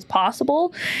because it's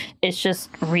possible. It's just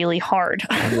really hard.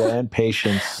 And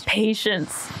patience.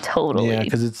 Patience, totally. Yeah,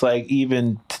 because it's like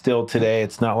even still today,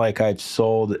 it's not like I've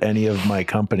sold any of my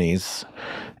companies.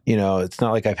 It's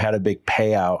not like I've had a big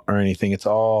payout or anything. It's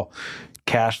all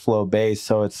cash flow based.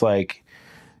 So it's like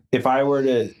if I were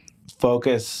to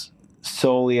focus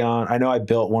solely on, I know I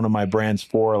built one of my brands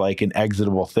for like an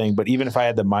exitable thing, but even if I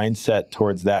had the mindset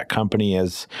towards that company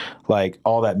as like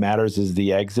all that matters is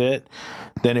the exit,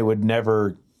 then it would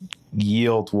never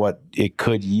yield what it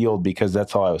could yield because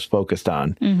that's all I was focused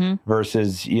on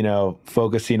versus,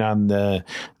 focusing on the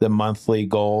monthly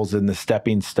goals and the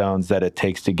stepping stones that it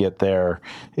takes to get there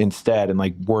instead. And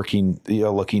like working,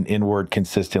 looking inward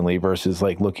consistently versus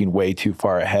like looking way too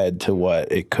far ahead to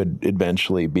what it could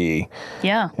eventually be.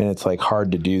 Yeah. And it's like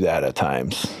hard to do that at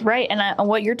times. Right. And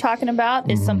what you're talking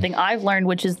about is something I've learned,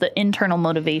 which is the internal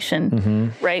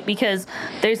motivation, right? Because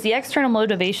there's the external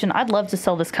motivation. I'd love to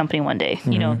sell this company one day,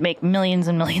 make millions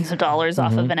and millions of dollars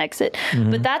off of an exit.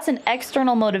 But that's an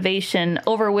external motivation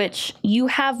over which you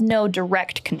have no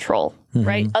direct control.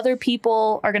 Right? Other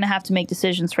people are going to have to make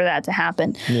decisions for that to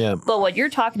happen. Yeah. But what you're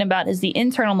talking about is the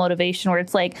internal motivation where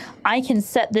it's like, I can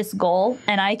set this goal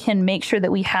and I can make sure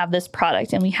that we have this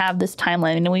product and we have this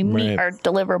timeline and we meet our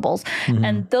deliverables.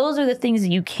 And those are the things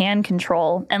that you can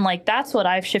control. And like, that's what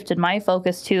I've shifted my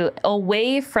focus to,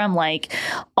 away from like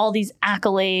all these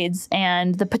accolades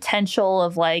and the potential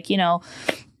of like,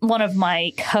 one of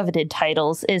my coveted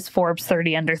titles is Forbes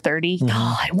 30 under 30. Mm-hmm.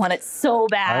 Oh, I want it so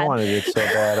bad. I wanted it so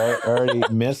bad. I already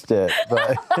missed it.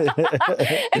 But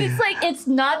and it's like, it's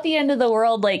not the end of the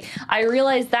world. Like, I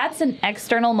realize that's an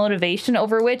external motivation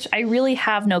over which I really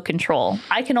have no control.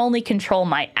 I can only control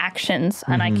my actions,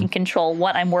 and I can control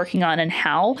what I'm working on and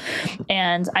how.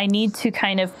 And I need to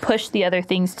kind of push the other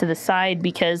things to the side,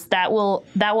 because that will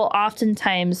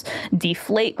oftentimes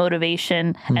deflate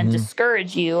motivation and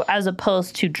discourage you, as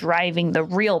opposed to driving the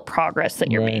real progress that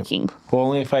you're making. Well,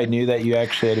 only if I knew that you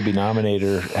actually had to be nominated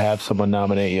or have someone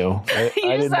nominate you.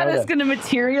 I just thought it was going to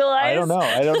materialize? I don't know.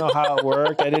 I don't know how it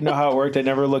worked. I didn't know how it worked. I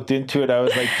never looked into it. I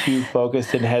was like too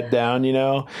focused and head down, you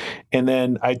know? And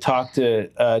then I talked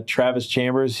to Travis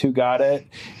Chambers, who got it,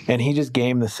 and he just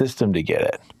gamed the system to get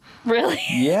it. Really?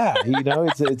 Yeah. You know,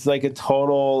 it's like a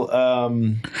total,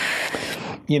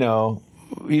 you know,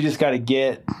 you just got to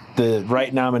get the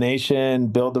right nomination,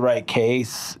 build the right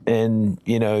case, and,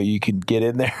 you know, you can get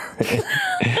in there.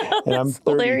 And I'm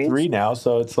 33 hilarious. Now,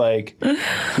 so it's like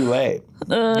too late,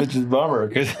 which is a bummer.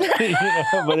 Because, you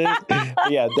know, but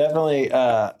yeah, definitely,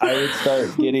 I would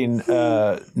start getting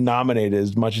nominated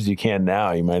as much as you can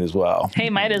now. You might as well. Hey,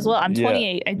 might as well. I'm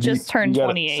 28. I just turned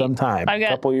 28. Some time. I got a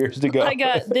couple years to go. I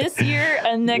got this year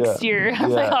and next year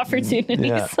my opportunities.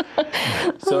 Yeah.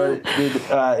 So,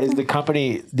 is the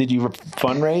company? Did you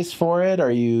fundraise for it?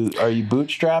 Are you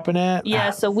bootstrapping it? Yeah.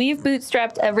 So we've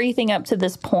bootstrapped everything up to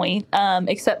this point,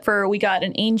 except for we got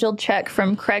an angel check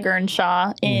from Craig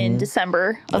Earnshaw in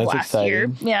December of last year.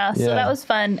 Yeah. So that was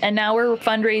fun. And now we're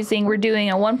fundraising. We're doing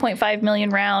a 1.5 million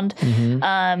round.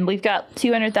 We've got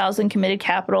 200,000 committed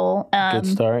capital. Good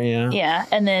start. Yeah. Yeah.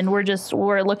 And then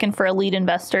we're looking for a lead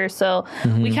investor. So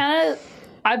we kind of,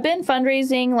 I've been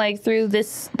fundraising like through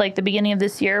this, like the beginning of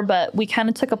this year, but we kind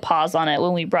of took a pause on it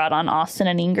when we brought on Austin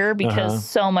and Inger, because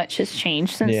so much has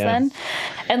changed since then.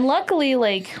 And luckily,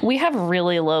 like, we have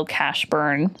really low cash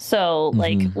burn. So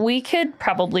like we could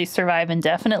probably survive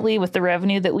indefinitely with the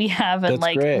revenue that we have and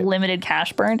limited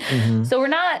cash burn. So we're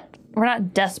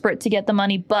not desperate to get the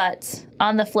money, but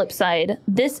on the flip side,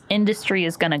 this industry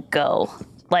is going to go.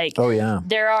 Like,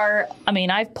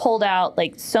 I've pulled out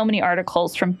like so many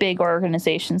articles from big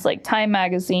organizations like Time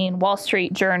Magazine, Wall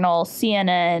Street Journal,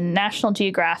 CNN, National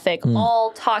Geographic,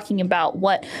 all talking about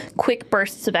what quick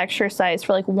bursts of exercise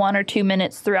for like 1 or 2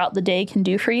 minutes throughout the day can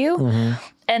do for you.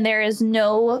 And there is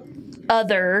no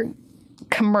other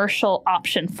commercial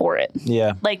option for it.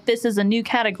 Yeah. Like, this is a new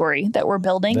category that we're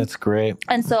building. That's great.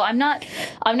 And so I'm not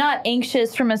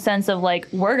anxious from a sense of like,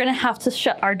 we're going to have to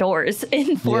shut our doors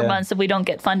in 4 months if we don't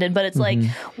get funded. But it's like,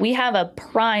 we have a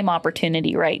prime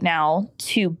opportunity right now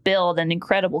to build an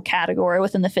incredible category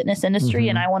within the fitness industry.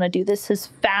 And I want to do this as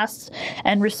fast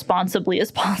and responsibly as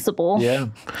possible. Yeah.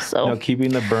 So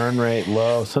keeping the burn rate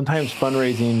low. Sometimes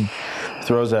fundraising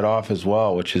throws that off as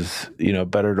well, which is, you know,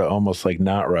 better to almost like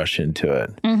not rush into it.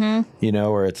 You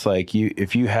know, where it's like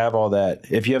if you have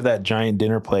that giant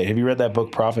dinner plate. Have you read that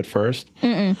book, Profit First?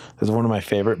 It's one of my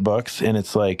favorite books. And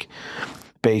it's like,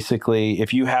 basically,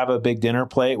 if you have a big dinner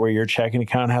plate where your checking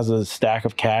account has a stack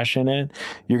of cash in it,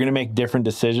 you're going to make different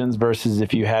decisions versus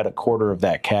if you had a quarter of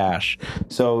that cash.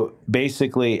 So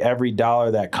basically, every dollar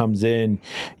that comes in,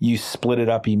 you split it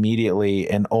up immediately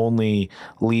and only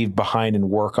leave behind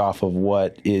and work off of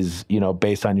what is, you know,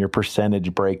 based on your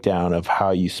percentage breakdown of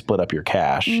how you split up your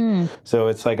cash. So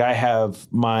it's like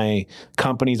my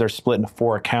companies are split into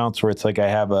 4 accounts, where it's like I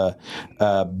have a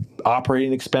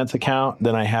operating expense account,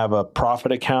 then I have a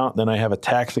profit account, then I have a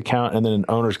tax account, and then an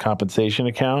owner's compensation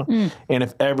account. And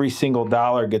if every single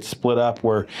dollar gets split up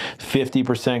where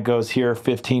 50% goes here,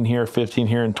 15 here, 15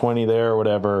 here, and 20 there or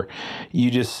whatever,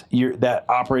 that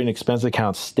operating expense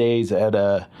account stays at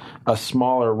a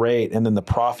smaller rate, and then the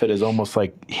profit is almost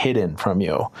like hidden from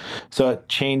you. So it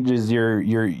changes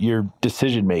your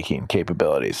decision-making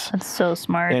capabilities. That's so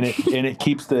smart. And it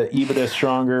keeps the EBITDA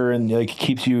stronger, and like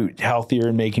keeps you healthier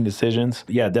in making decisions.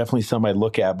 Yeah, definitely something I'd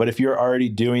look at. But if you're already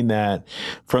doing that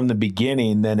from the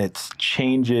beginning, then it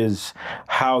changes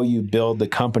how you build the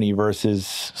company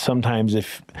versus sometimes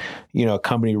if, you know, a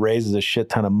company raises a shit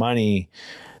ton of money,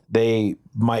 they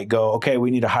might go, okay, we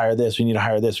need to hire this, we need to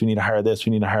hire this, we need to hire this,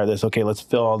 we need to hire this. Okay, let's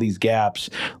fill all these gaps.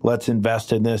 Let's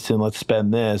invest in this and let's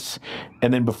spend this.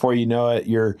 And then before you know it,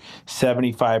 you're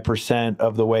 75%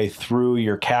 of the way through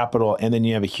your capital, and then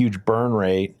you have a huge burn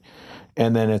rate.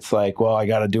 And then it's like, well, I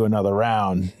got to do another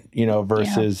round, you know,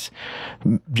 versus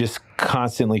just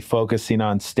constantly focusing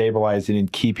on stabilizing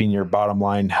and keeping your bottom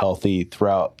line healthy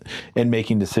throughout and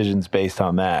making decisions based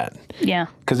on that. Yeah.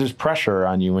 Because there's pressure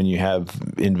on you when you have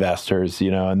investors,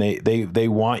 you know, and they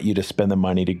want you to spend the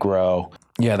money to grow.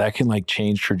 Yeah, that can like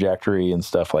change trajectory and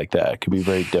stuff like that. It could be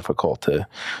very difficult to,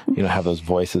 have those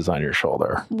voices on your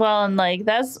shoulder. Well, and like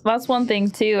that's one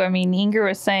thing too. I mean, Inger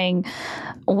was saying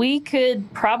we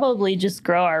could probably just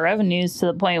grow our revenues to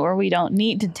the point where we don't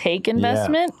need to take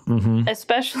investment,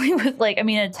 especially with like, I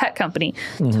mean, a tech company,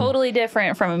 totally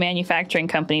different from a manufacturing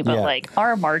company, but like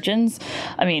our margins,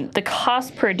 I mean, the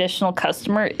cost per additional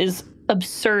customer is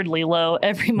absurdly low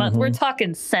every month. We're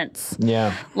talking cents.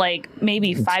 Yeah. Like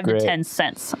maybe 5 to 10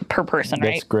 cents per person,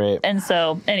 right? That's great. And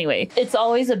so anyway, it's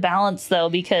always a balance though,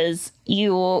 because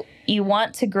you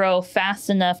want to grow fast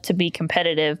enough to be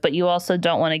competitive, but you also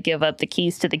don't want to give up the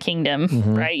keys to the kingdom,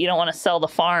 right? You don't want to sell the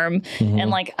farm. And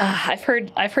like, I've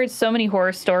heard so many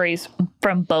horror stories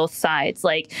from both sides.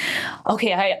 Like,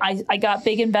 okay, I got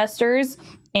big investors,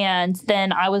 and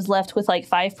then I was left with like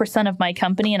 5% of my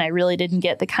company, and I really didn't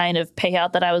get the kind of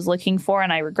payout that I was looking for,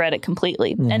 and I regret it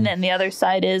completely. And then the other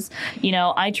side is,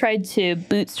 I tried to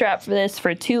bootstrap for this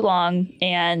for too long,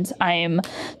 and I'm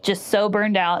just so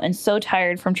burned out and so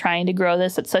tired from trying to grow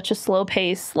this at such a slow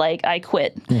pace, like I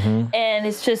quit. And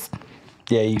it's just...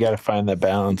 Yeah, you got to find that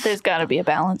balance. There's got to be a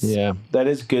balance. Yeah, that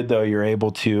is good though. You're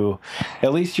able to,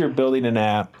 at least you're building an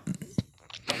app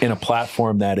in a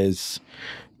platform that is...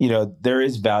 there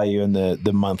is value in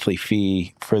the monthly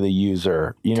fee for the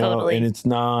user, Totally. And it's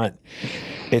not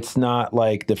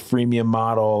like the freemium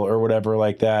model or whatever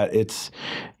like that. It's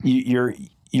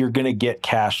you're going to get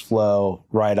cash flow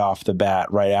right off the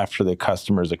bat, right after the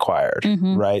customer's acquired,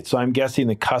 right? So I'm guessing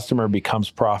the customer becomes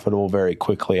profitable very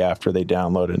quickly after they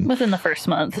download it. Within the first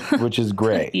month. Which is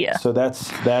great. Yeah. So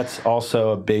that's also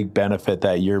a big benefit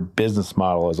that your business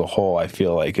model as a whole, I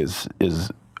feel like is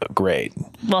great.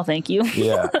 Well, thank you.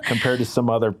 Yeah, compared to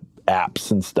some other apps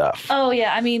and stuff. Oh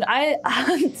yeah, I mean,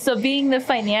 so being the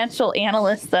financial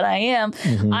analyst that I am,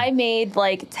 I made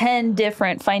like 10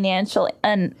 different financial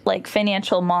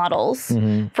models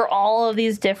for all of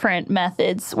these different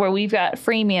methods, where we've got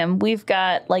freemium, we've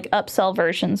got like upsell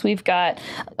versions, we've got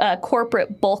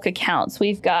corporate bulk accounts,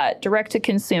 we've got direct to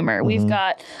consumer, we've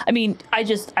got, I mean,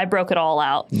 I broke it all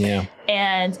out. Yeah.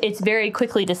 And it's very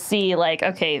quickly to see like,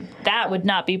 okay, that would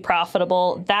not be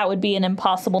profitable. That would be an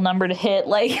impossible number to hit.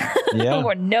 Like,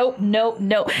 or nope.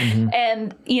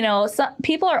 And, some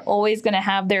people are always going to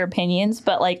have their opinions,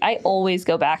 but like, I always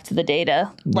go back to the data.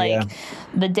 Like,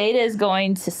 the data is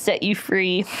going to set you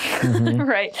free,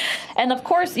 right? And of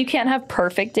course, you can't have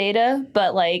perfect data,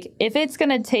 but like, if it's going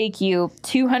to take you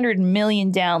 200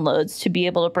 million downloads to be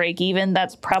able to break even,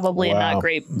 that's probably not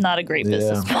a great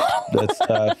business model. That's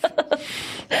tough.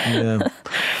 Yeah.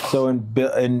 So,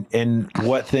 in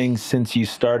what things since you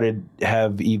started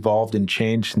have evolved and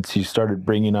changed since you started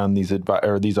bringing on these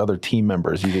other team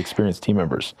members, these experienced team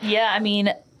members? Yeah, I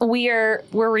mean, we're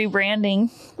rebranding.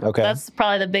 Okay, that's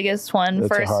probably the biggest one. That's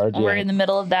first. We're in the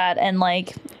middle of that, and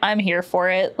like I'm here for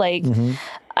it. Like.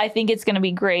 I think it's going to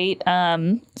be great.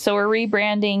 So we're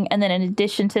rebranding. And then in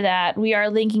addition to that, we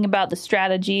are thinking about the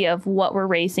strategy of what we're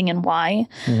raising and why,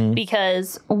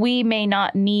 because we may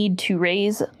not need to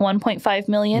raise 1.5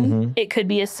 million. It could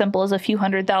be as simple as a few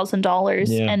 $100,000.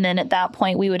 Yeah. And then at that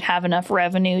point, we would have enough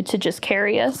revenue to just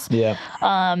carry us. Yeah.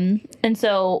 And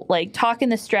so like talking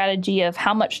the strategy of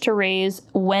how much to raise,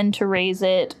 when to raise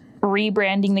it,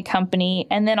 rebranding the company,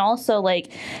 and then also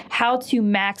like how to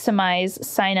maximize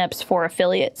signups for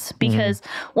affiliates. Because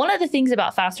one of the things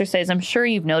about Fastercise, I'm sure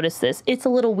you've noticed this, it's a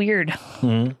little weird.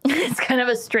 It's kind of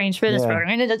a strange fitness program,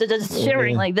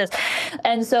 shivering like this.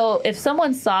 And so if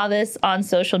someone saw this on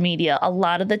social media, a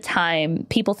lot of the time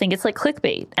people think it's like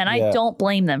clickbait, and I don't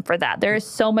blame them for that. There is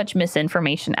so much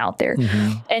misinformation out there.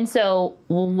 And so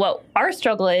what our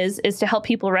struggle is to help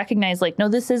people recognize like, no,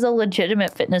 this is a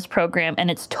legitimate fitness program,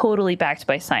 and it's totally backed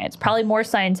by science, probably more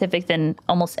scientific than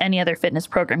almost any other fitness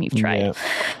program you've tried.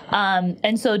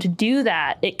 And so to do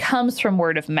that, it comes from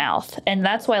word of mouth. And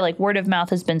that's why like word of mouth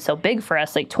has been so big for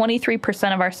us. Like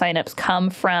 23% of our signups come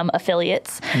from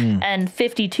affiliates and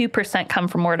 52% come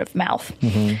from word of mouth.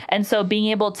 And so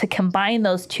being able to combine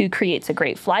those two creates a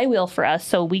great flywheel for us.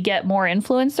 So we get more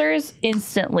influencers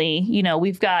instantly.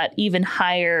 We've got even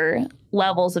higher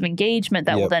levels of engagement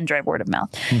that will then drive word of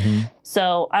mouth.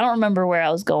 So I don't remember where I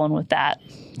was going with that.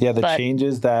 Yeah, the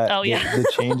changes that the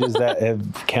changes that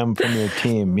have come from your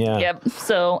team. Yeah. Yep.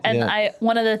 So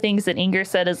one of the things that Inger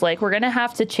said is like, we're gonna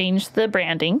have to change the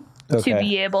branding to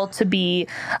be able to be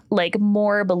like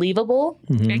more believable,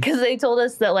 because they told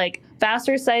us that like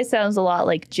Fastercise sounds a lot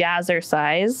like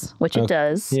Jazzercise, which it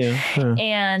does.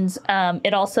 And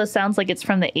it also sounds like it's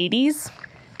from the 80s.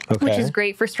 which is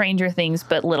great for Stranger Things,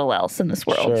 but little else in this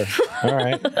world. Sure. All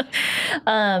right.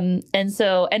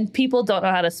 And people don't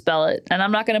know how to spell it. And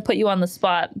I'm not going to put you on the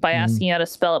spot by asking you how to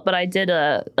spell it, but I did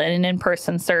an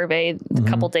in-person survey a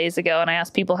couple days ago, and I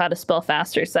asked people how to spell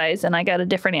Fastercise, and I got a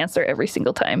different answer every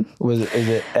single time. Is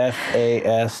it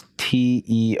Fasterzize?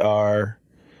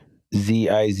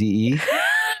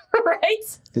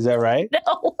 Right? Is that right?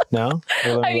 No.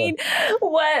 I mean,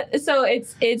 what? So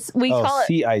we call it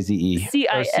CIZE.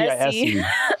 CISE.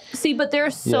 See, but there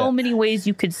are so many ways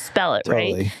you could spell it,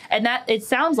 totally. right? And that it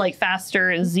sounds like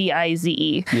faster,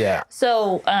 ZIZE. Yeah.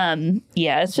 So,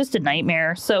 it's just a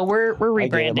nightmare. So we're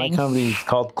rebranding. My company's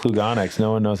called Klugonics.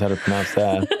 No one knows how to pronounce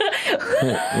that.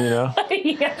 Yeah.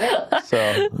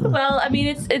 So. Well, I mean,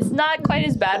 it's not quite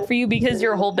as bad for you because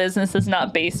your whole business is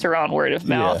not based around word of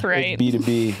mouth, right? It's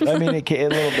B2B. I mean, a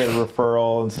little bit of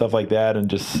referral and stuff like that, and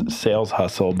just sales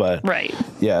hustle. But right.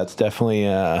 Yeah, it's definitely.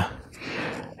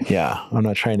 I'm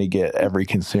not trying to get every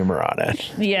consumer on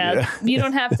it. Yeah. You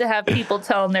don't have to have people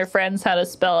telling their friends how to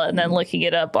spell it and then looking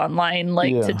it up online,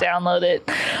 to download it.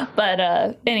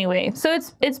 But anyway, so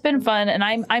it's been fun, and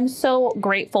I'm so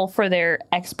grateful for their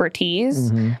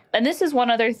expertise. Mm-hmm. And this is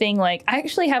one other thing. I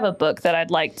actually have a book that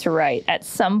I'd like to write at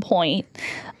some point.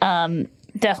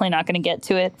 Definitely not going to get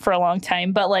to it for a long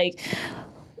time, but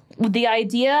the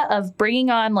idea of bringing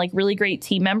on really great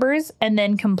team members and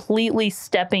then completely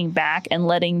stepping back and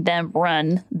letting them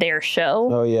run their show.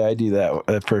 Oh yeah, I do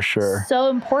that for sure. So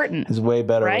important. It's way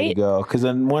better right? way to go, because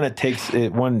then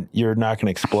when you're not going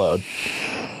to explode,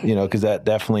 because that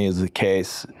definitely is the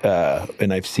case.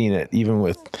 And I've seen it even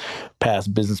with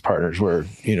past business partners where,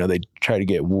 they try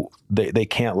to they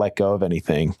can't let go of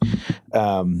anything,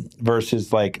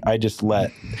 versus I just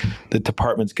let the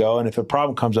departments go. And if a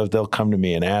problem comes up, they'll come to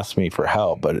me and ask me for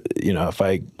help. But, if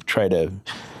I try to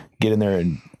get in there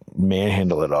and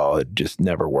manhandle it all, it just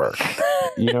never works.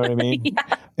 You know what I mean? Yeah.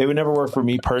 It would never work for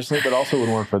me personally, but also it would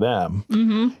work for them,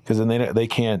 because then they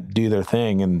can't do their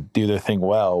thing and do their thing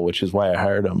well, which is why I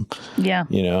hired them. Yeah.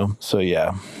 So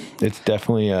yeah, it's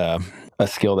definitely a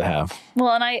skill to have.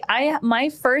 Well, and my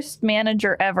first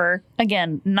manager ever,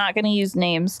 again, not going to use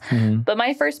names, but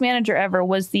my first manager ever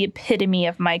was the epitome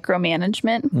of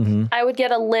micromanagement. Mm-hmm. I would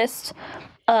get a list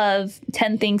of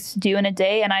 10 things to do in a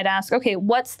day, and I'd ask, okay,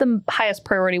 what's the highest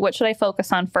priority? What should I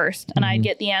focus on first? And I'd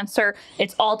get the answer,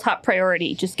 it's all top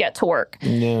priority, just get to work.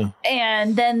 Yeah.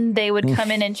 And then they would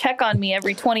come in and check on me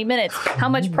every 20 minutes. How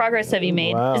much progress have you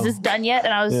made? Wow. Is this done yet?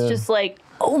 And I was just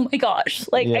oh my gosh,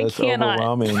 I cannot,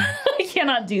 I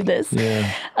cannot do this.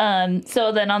 Yeah.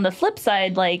 So then on the flip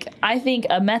side, I think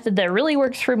a method that really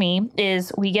works for me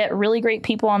is we get really great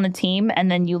people on the team,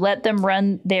 and then you let them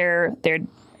run their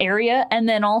area. And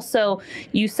then also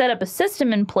you set up a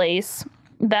system in place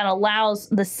that allows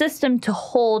the system to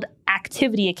hold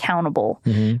activity accountable,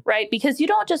 right? Because you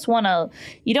don't just want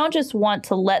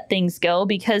to let things go,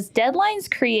 because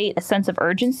deadlines create a sense of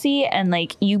urgency, and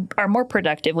you are more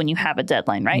productive when you have a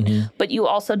deadline, right? But you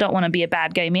also don't want to be a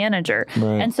bad guy manager.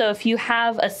 Right. And so if you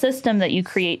have a system that you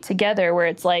create together where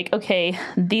it's okay,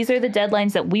 these are the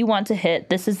deadlines that we want to hit.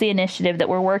 This is the initiative that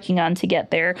we're working on to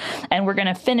get there. And we're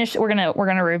going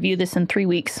to review this in 3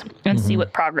 weeks and see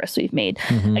what progress we've made.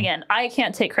 Again, I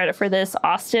can't take credit for this.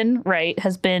 Austin, right,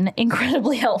 has been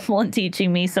incredibly helpful in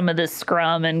teaching me some of this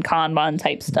Scrum and Kanban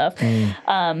type stuff.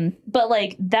 But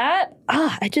that,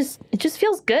 it just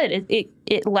feels good.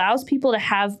 It allows people to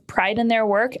have pride in their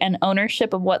work and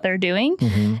ownership of what they're doing.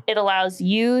 It allows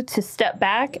you to step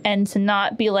back and to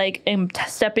not be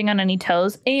stepping on any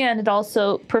toes. And it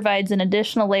also provides an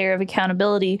additional layer of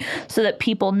accountability so that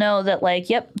people know that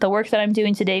yep, the work that I'm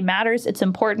doing today matters. It's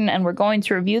important, and we're going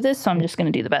to review this. So I'm just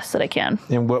going to do the best that I can.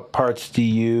 And what parts do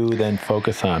you then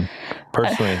focus on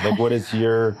personally? What is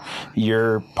your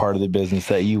part of the business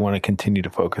that you want to continue to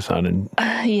focus on? And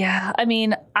yeah, I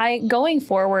mean, going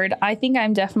forward, I think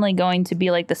I'm definitely going to be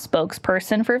the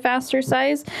spokesperson for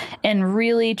Fastercise and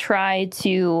really try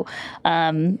to,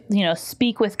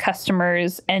 speak with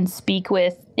customers and speak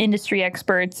with industry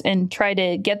experts and try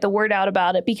to get the word out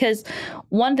about it. Because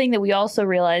one thing that we also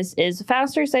realized is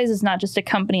Fastercise is not just a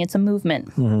company, it's a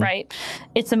movement, right?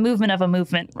 It's a movement of a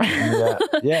movement.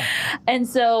 Yeah. And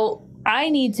so I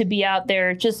need to be out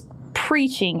there just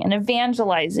preaching and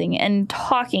evangelizing and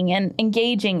talking and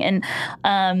engaging. And,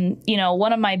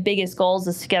 one of my biggest goals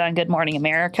is to get on Good Morning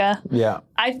America. Yeah.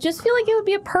 I just feel like it would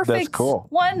be a perfect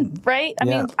one, right? I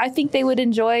mean, I think they would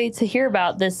enjoy to hear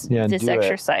about this this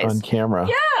exercise on camera.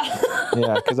 Yeah.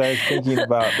 Yeah, because I was thinking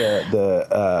about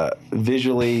the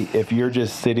visually, if you're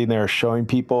just sitting there showing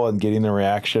people and getting the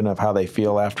reaction of how they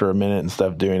feel after a minute and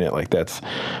stuff, doing it, like that's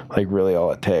like really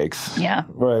all it takes. Yeah.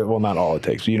 Right. Well, not all it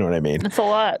takes, but you know what I mean. It's a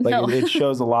lot. Like it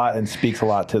shows a lot and speaks a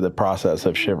lot to the process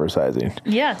of shiversizing.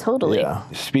 Yeah, totally. Yeah.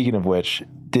 Speaking of which,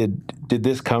 did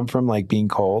this come from like being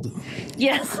cold?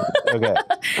 Yes. Okay.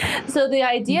 So the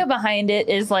idea behind it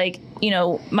is like, you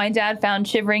know, my dad found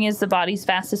shivering is the body's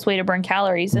fastest way to burn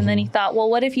calories. And then he thought, well,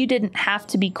 what if you didn't have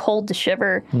to be cold to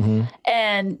shiver?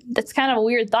 And that's kind of a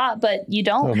weird thought, but you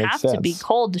don't have to be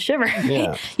cold to shiver. Right?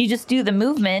 Yeah. You just do the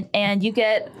movement and you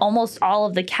get almost all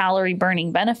of the calorie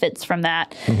burning benefits from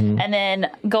that. And then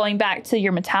going back to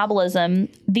your metabolism,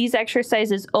 these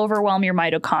exercises overwhelm your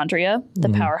mitochondria, the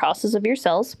powerhouses of your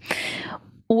cells,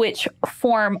 which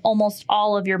form almost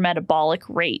all of your metabolic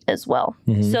rate as well.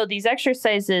 So these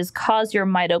exercises cause your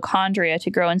mitochondria to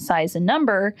grow in size and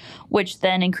number, which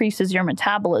then increases your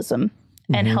metabolism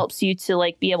and helps you to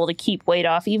like be able to keep weight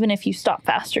off even if you stop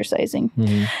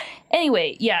fastercising.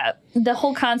 Anyway, yeah, the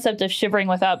whole concept of shivering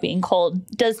without being cold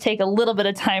does take a little bit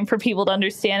of time for people to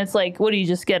understand. It's like, what do you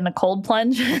just get in a cold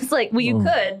plunge? It's like, well, you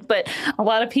could, but a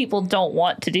lot of people don't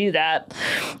want to do that.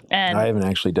 And I haven't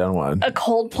actually done one. A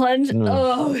cold plunge?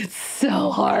 Oh, it's so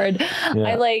hard.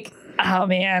 Yeah. Oh,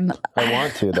 man. I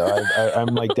want to, though.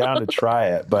 I'm like down to try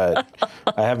it, but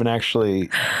I haven't actually.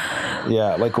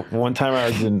 Yeah, like one time I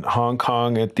was in Hong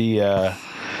Kong at the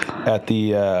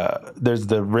there's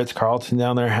the Ritz-Carlton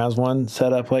down there has one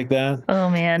set up like that. Oh,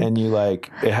 man. And you it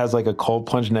has like a cold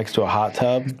plunge next to a hot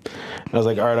tub. And I was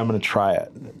like, all right, I'm going to try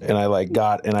it. And I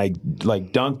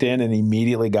dunked in and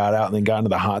immediately got out and then got into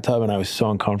the hot tub. And I was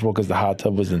so uncomfortable because the hot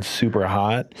tub wasn't super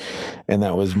hot. And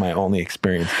that was my only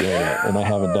experience doing it. And I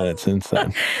haven't done it since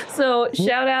then. So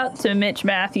shout out to Mitch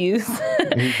Matthews.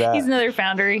 Who's that? He's another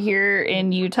founder here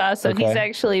in Utah. So he's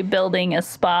actually building a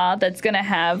spa that's going to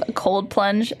have a cold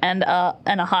plunge and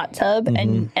a hot tub.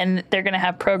 And they're going to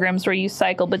have programs where you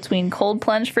cycle between cold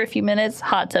plunge for a few minutes,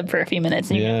 hot tub for a few minutes,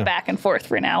 and you go back and forth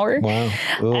for an hour. Wow.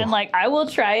 Ooh. And I will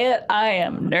try it. I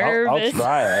am nervous. I'll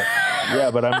try it.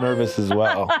 Yeah, but I'm nervous as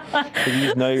well. Because you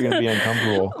just know you're going to be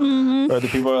uncomfortable. Or the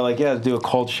people are like, yeah, do a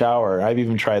cold shower. I've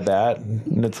even tried that.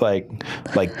 And it's like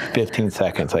 15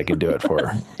 seconds I can do it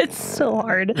for. It's so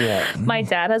hard. Yeah. My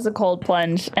dad has a cold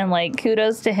plunge and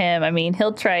kudos to him. I mean,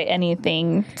 he'll try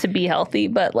anything to be healthy,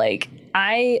 but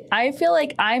I feel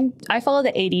like I follow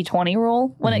the 80-20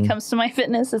 rule when it comes to my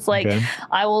fitness. It's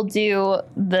I will do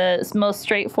the most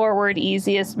straightforward,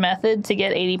 easiest method to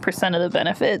get 80% of the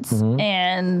benefits.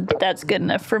 And that's good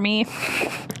enough for me.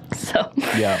 So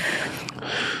yeah,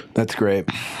 that's great.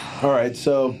 All right.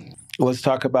 So let's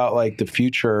talk about the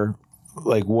future.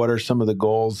 What are some of the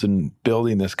goals in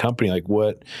building this company?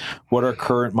 What are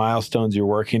current milestones you're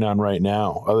working on right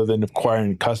now, other than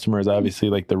acquiring customers, obviously,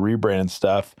 the rebrand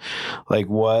stuff?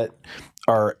 What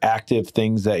are active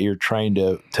things that you're trying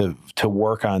to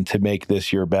work on to make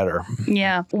this year better?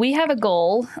 Yeah, we have a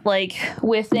goal,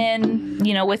 within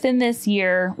this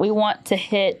year, we want to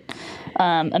hit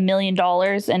 $1 million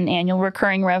in annual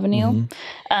recurring revenue.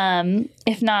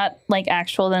 If not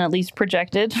actual, then at least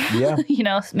projected. Yeah.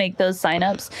 Make those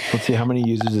signups. Let's see, how many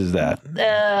users is that?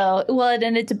 Well,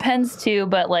 and it depends too,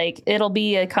 but it'll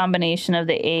be a combination of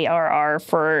the ARR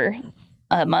for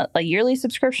a yearly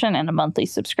subscription and a monthly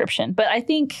subscription. But I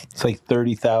think it's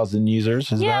 30,000 users.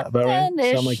 Is that about right?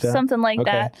 Something like that. Something like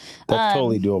that. That's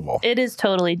totally doable. It is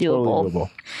totally doable.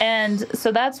 And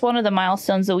so that's one of the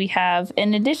milestones that we have.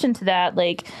 In addition to that,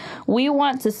 we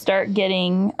want to start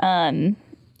getting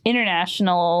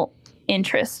international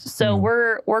interest. So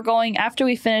we're going, after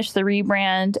we finish the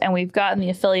rebrand and we've gotten the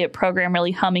affiliate program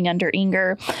really humming under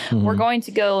Inger, we're going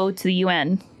to go to the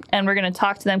UN. And we're going to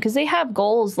talk to them because they have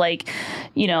goals their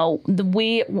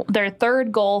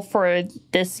third goal for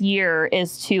this year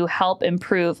is to help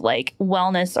improve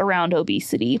wellness around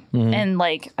obesity. And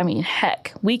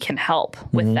heck, we can help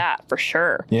with that for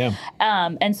sure. Yeah.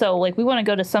 And so we want to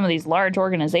go to some of these large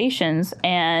organizations,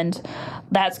 and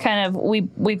that's kind of,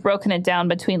 we've broken it down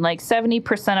between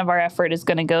 70% of our effort is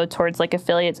going to go towards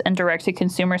affiliates and direct to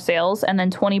consumer sales. And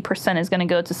then 20% is going to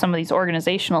go to some of these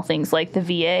organizational things like the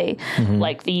VA,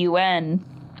 the UN.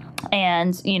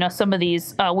 And, some of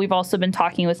these, we've also been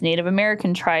talking with Native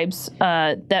American tribes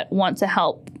that want to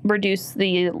help reduce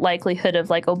the likelihood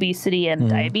of obesity and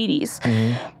diabetes.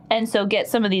 And so get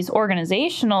some of these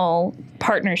organizational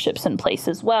partnerships in place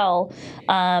as well.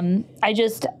 I'm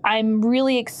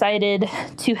really excited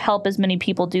to help as many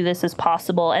people do this as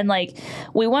possible. And like,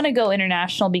 we want to go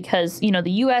international because,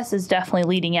 the US is definitely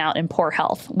leading out in poor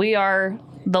health. We are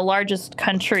the largest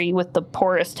country with the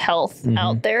poorest health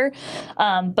out there.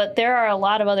 But there are a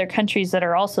lot of other countries that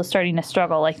are also starting to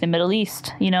struggle, like the Middle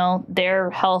East. Their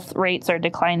health rates are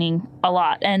declining a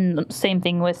lot. And same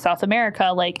thing with South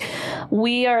America. Like,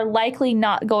 we are likely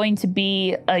not going to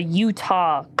be a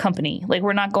Utah company. Like,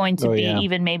 we're not going to be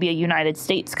even maybe a United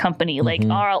States company. Like, a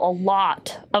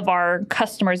lot of our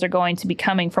customers are going to be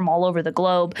coming from all over the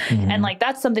globe. And like,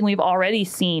 that's something we've already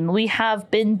seen. We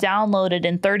have been downloaded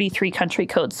in 33 country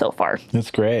codes so far. That's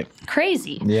great.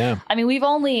 Crazy. Yeah. I mean, we've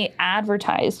only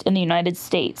advertised in the United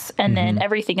States, and then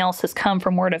everything else has come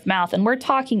from word of mouth, and we're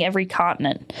talking every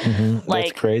continent. Like,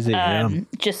 that's crazy.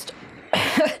 Just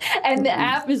and the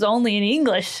app is only in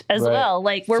English as well.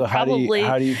 Like, we're how do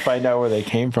you find out where they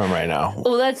came from right now?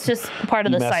 Well, that's just part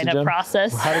of the sign-up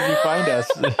process. How did you find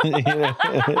us?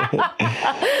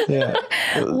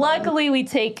 Luckily, we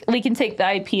can take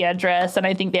the IP address, and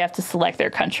I think they have to select their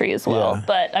country as well. Yeah.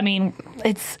 But I mean,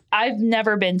 I've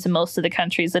never been to most of the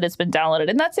countries that it's been downloaded,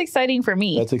 and that's exciting for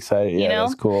me. That's exciting. Yeah,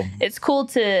 that's cool. It's cool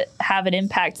to have an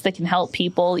impact that can help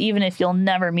people, even if you'll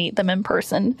never meet them in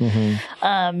person.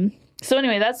 So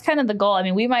anyway, that's kind of the goal. I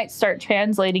mean, we might start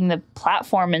translating the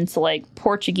platform into like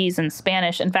Portuguese and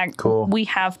Spanish. In fact, we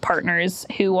have partners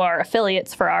who are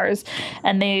affiliates for ours,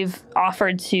 and they've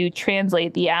offered to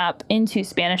translate the app into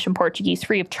Spanish and Portuguese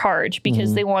free of charge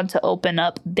because they want to open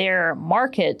up their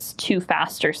markets to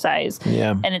Fastercise.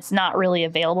 Yeah. And it's not really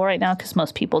available right now because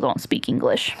most people don't speak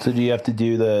English. So do you have to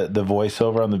do the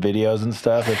voiceover on the videos and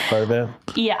stuff as part of it?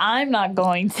 Yeah, I'm not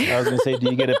going to. I was going to say, do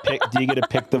you get to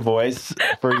pick the voice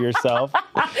for yourself?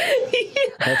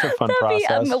 That's a fun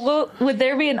process. Would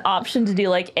there be an option to do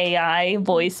like AI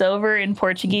voiceover in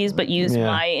Portuguese, but use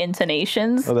my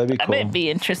intonations? Oh, that'd be cool. That might be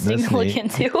interesting to look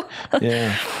into.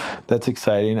 Yeah, that's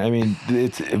exciting. I mean,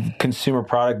 it's consumer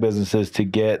product businesses to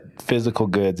get physical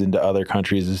goods into other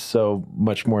countries is so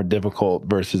much more difficult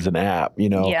versus an app,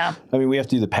 Yeah. I mean, we have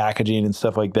to do the packaging and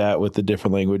stuff like that with the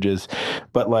different languages,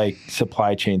 but like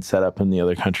supply chain setup in the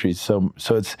other countries. So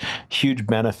it's huge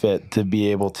benefit to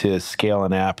be able to scale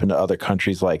an app into other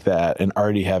countries like that and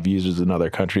already have users in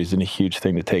other countries, and a huge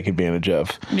thing to take advantage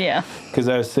of. Yeah. Because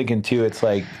I was thinking too, it's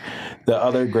like the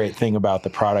other great thing about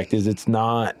the product is it's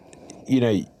not,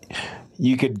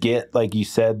 you could get, like you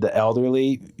said, the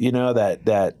elderly,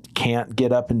 that can't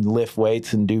get up and lift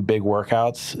weights and do big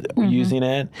workouts using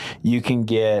it. You can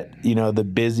get, the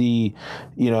busy,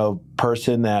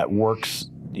 person that works,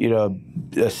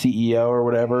 a CEO or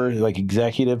whatever, like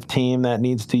executive team that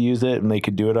needs to use it, and they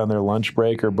could do it on their lunch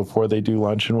break or before they do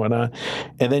lunch and whatnot.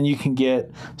 And then you can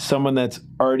get someone that's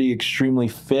already extremely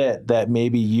fit that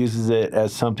maybe uses it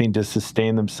as something to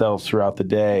sustain themselves throughout the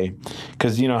day.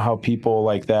 Because you know how people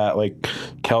like that, like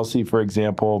Kelsey, for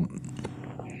example,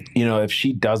 if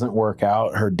she doesn't work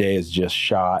out, her day is just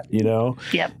shot,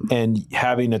 Yep. And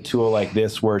having a tool like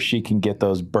this where she can get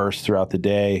those bursts throughout the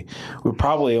day would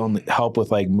probably only help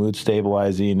with like mood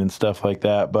stabilizing and stuff like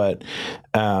that. But,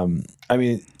 I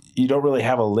mean, you don't really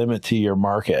have a limit to your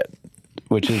market,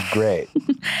 which is great.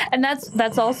 And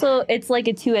that's also, it's like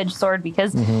a two-edged sword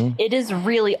because it is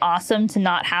really awesome to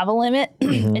not have a limit.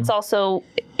 It's also,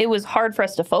 it was hard for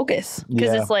us to focus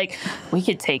because it's like, we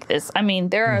could take this. I mean,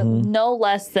 there are no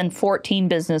less than 14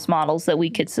 business models that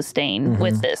we could sustain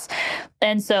with this.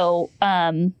 And so,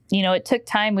 it took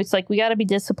time. It's like, we got to be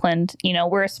disciplined.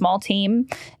 We're a small team,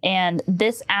 and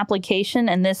this application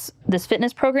and this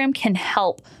fitness program can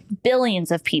help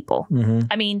billions of people.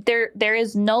 I mean, there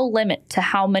is no limit to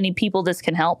how many people this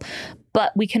can help,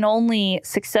 but we can only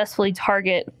successfully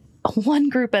target one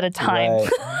group at a time.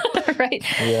 Right.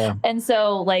 Yeah. And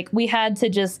so like we had to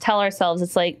just tell ourselves,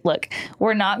 it's like, look,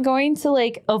 we're not going to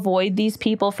like avoid these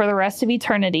people for the rest of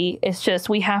eternity. It's just,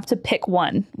 we have to pick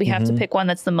one. We have to pick one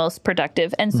that's the most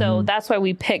productive. And so that's why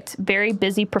we picked very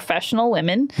busy professional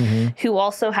women who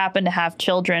also happen to have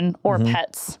children or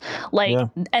pets. Like,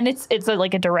 and it's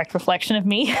like a direct reflection of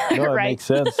me. No, right. It makes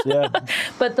sense. Yeah.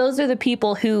 But those are the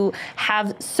people who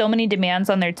have so many demands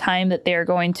on their time that they're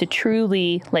going to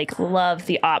truly like love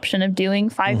the option of doing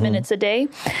 5 minutes a day.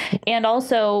 And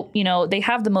also, they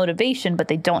have the motivation, but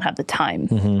they don't have the time.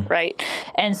 Right.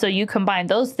 And so you combine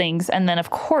those things. And then, of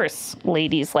course,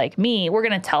 ladies like me, we're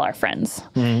going to tell our friends.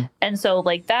 And so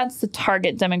like, that's the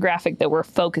target demographic that we're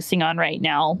focusing on right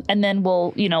now. And then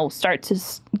we'll, start to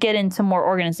get into more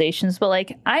organizations. But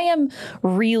like, I am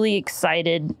really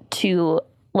excited to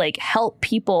like help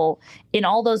people in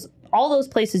all those all those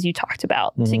places you talked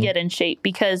about to get in shape,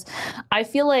 because I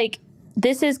feel like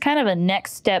this is kind of a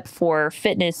next step for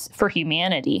fitness for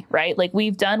humanity, right? Like,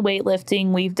 we've done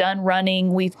weightlifting, we've done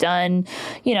running, we've done,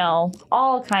 you know,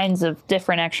 all kinds of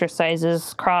different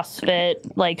exercises,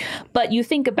 CrossFit, like, but you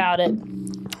think about it,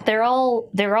 they're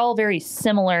all very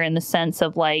similar in the sense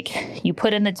of, like, you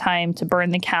put in the time to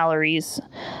burn the calories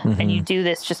and you do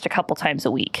this just a couple times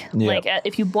a week. Yep. Like,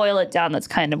 if you boil it down, that's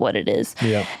kind of what it is.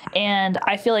 Yep. And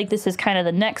I feel like this is kind of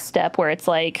the next step, where it's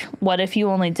like, what if you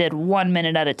only did 1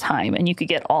 minute at a time and you could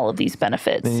get all of these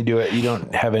benefits? Then you do it. You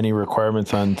don't have any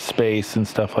requirements on space and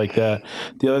stuff like that.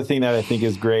 The other thing that I think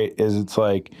is great is it's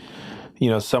like, you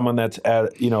know, someone that's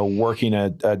at, you know, working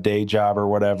a day job or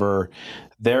whatever,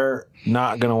 they're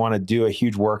not going to want to do a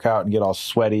huge workout and get all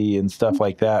sweaty and stuff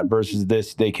like that, versus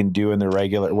this they can do in their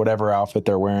regular, whatever outfit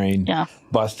they're wearing,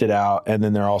 bust it out. And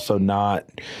then they're also not,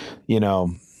 you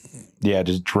know,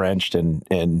 just drenched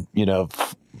and you know,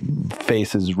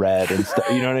 face is red and stuff.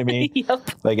 You know what I mean?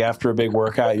 Yep. Like, after a big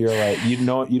workout, you're like, you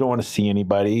know, you don't want to see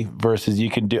anybody, versus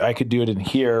I could do it in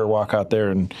here, walk out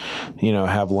there and, you know,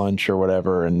 have lunch or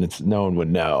whatever, and no one would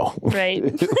know. Right.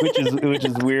 which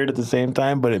is weird at the same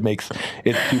time, but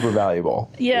it's super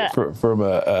valuable. Yeah. From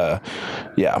a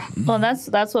Well, and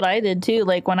that's what I did too.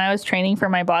 Like, when I was training for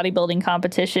my bodybuilding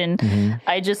competition,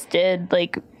 I just did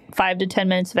like 5 to 10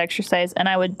 minutes of exercise, and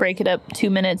I would break it up 2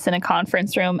 minutes in a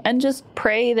conference room and just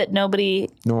pray that no one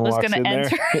was going to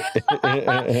enter.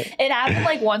 It happened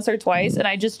like once or twice, and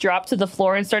I just dropped to the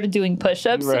floor and started doing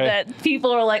push-ups so that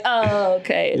people were like, oh,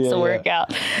 okay, it's a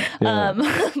workout. Yeah.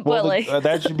 But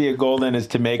that should be a goal then, is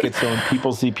to make it so when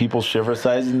people see people shiver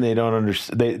sizing, they don't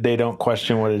understand, they don't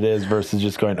question what it is, versus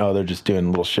just going, oh, they're just doing a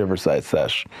little shiver size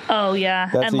sesh. Oh, yeah.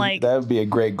 That would be a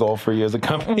great goal for you as a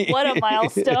company. What a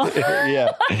milestone.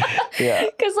 Yeah.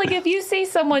 Because, like, if you see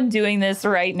someone doing this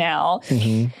right now,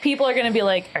 people are going to be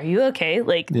like, are you okay?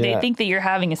 Like, they think that you're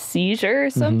having a seizure or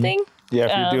something. Yeah,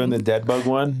 if you're doing the dead bug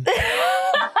one.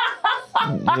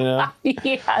 You know?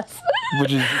 Yes.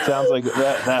 Which sounds like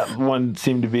that one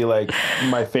seemed to be like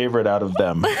my favorite out of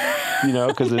them. You know,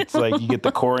 because it's like you get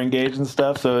the core engaged and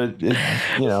stuff, so it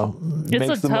you know,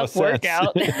 makes the most sense. It's a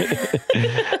tough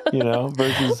workout. You know,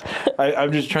 versus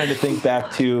I'm just trying to think back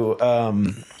to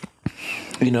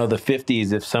you know, the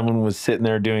 50s, if someone was sitting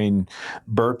there doing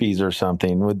burpees or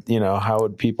something, you know, how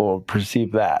would people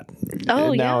perceive that?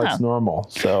 Oh, now it's normal.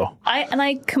 So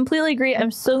I completely agree.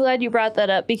 I'm so glad you brought that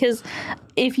up, because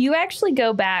if you actually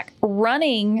go back,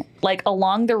 running like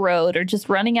along the road or just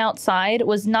running outside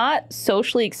was not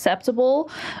socially acceptable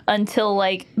until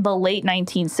like the late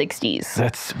 1960s.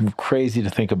 That's crazy to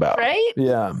think about. Right?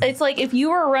 Yeah. It's like, if you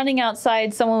were running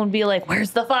outside, someone would be like,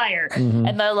 where's the fire?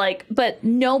 And they're like, but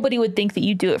nobody would think that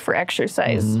you do it for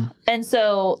exercise. And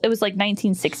so it was like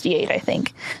 1968, I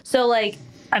think. So, like,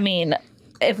 I mean,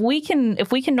 if we can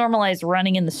normalize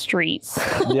running in the streets,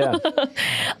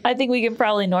 I think we can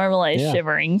probably normalize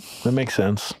shivering. That makes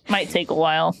sense. Might take a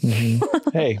while.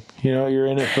 Hey, you know, you're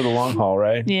in it for the long haul,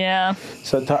 right? Yeah.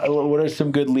 So what are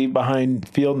some good leave behind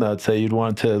field notes that you'd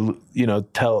want to, you know,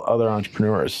 tell other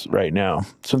entrepreneurs right now?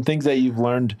 Some things that you've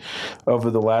learned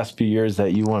over the last few years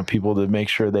that you want people to make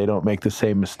sure they don't make the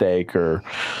same mistake, or,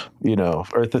 you know,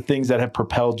 or the things that have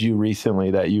propelled you recently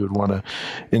that you would want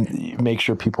to make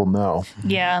sure people know.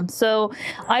 Yeah. So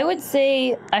I would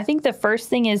say, I think the first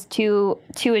thing is to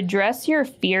address your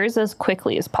fears as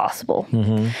quickly as possible.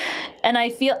 And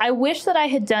I wish that I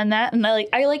had done that. And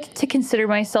I like to consider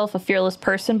myself a fearless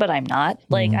person, but I'm not.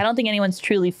 Like, I don't think anyone's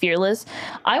truly fearless.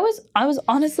 I was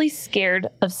honestly scared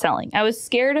of selling. I was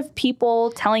scared of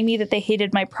people telling me that they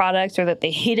hated my product or that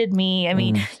they hated me. I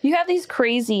mean, you have these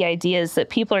crazy ideas that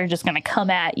people are just going to come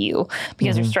at you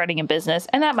because you're starting a business.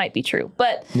 And that might be true.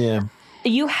 But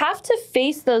you have to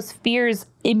face those fears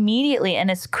immediately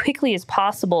and as quickly as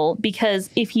possible,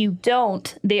 because if you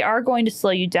don't, they are going to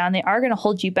slow you down. They are going to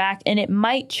hold you back, and it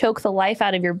might choke the life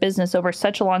out of your business over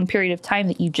such a long period of time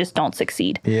that you just don't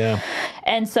succeed. Yeah.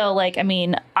 And so, like, I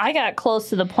mean, I got close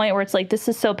to the point where it's like, this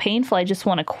is so painful, I just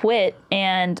want to quit.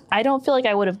 And I don't feel like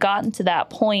I would have gotten to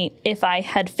that point if I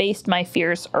had faced my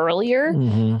fears earlier.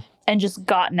 And just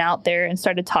gotten out there and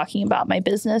started talking about my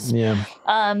business. Yeah.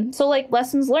 So, like,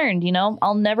 lessons learned, you know,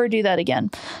 I'll never do that again.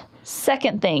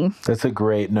 Second thing. That's a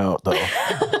great note, though.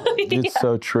 It's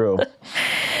so true.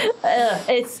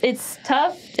 It's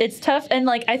tough. It's tough. And,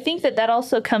 like, I think that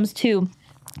also comes to,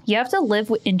 you have to live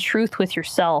in truth with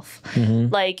yourself.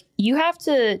 Like, you have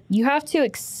to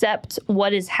accept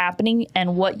what is happening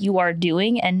and what you are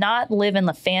doing, and not live in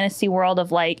the fantasy world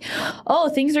of like, oh,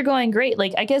 things are going great.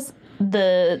 Like, I guess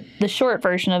the short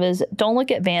version of it is don't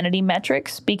look at vanity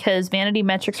metrics, because vanity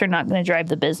metrics are not going to drive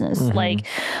the business. Like,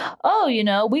 oh,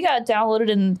 we got downloaded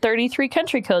in 33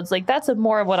 country codes. Like, that's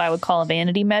more of what I would call a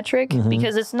vanity metric,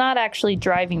 because it's not actually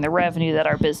driving the revenue that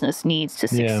our business needs to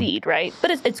succeed, right?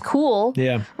 But it's cool,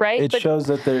 right? It shows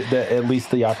that at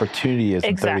least the opportunity is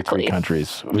in 33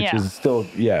 countries, which is still,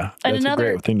 that's a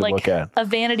great thing to look at. A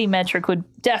vanity metric would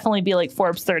definitely be like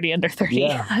Forbes 30 under 30.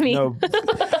 Yeah, I mean, no,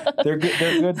 they're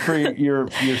good for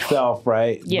yourself,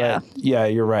 right? Yeah.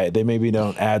 But you're right. They maybe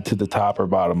don't add to the top or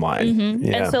bottom line.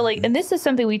 Yeah. And so and this is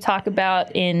something we talk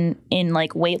about in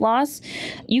like weight loss.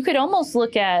 You could almost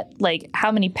look at like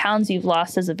how many pounds you've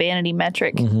lost as a vanity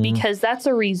metric, because that's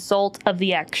a result of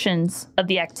the actions of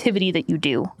the activity that you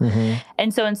do.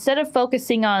 And so instead of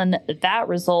focusing on that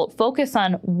result, focus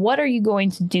on what are you going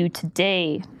to do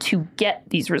today to get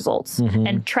these results,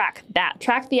 and track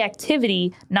the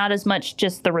activity, not as much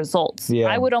just the results.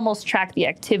 I would almost track the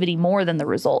activity more than the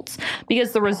results,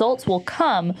 because the results will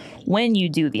come when you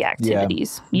do the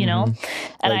activities, and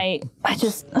like, I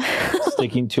just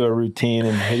sticking to a routine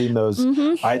and hitting those.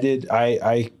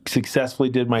 I successfully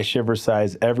did my shiver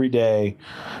size every day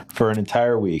for an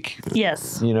entire week.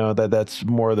 Yes. That's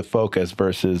more of the focus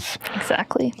versus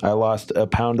exactly. I lost a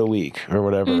pound a week or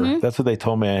whatever. That's what they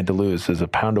told me I had to lose, is a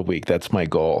pound a week. That's my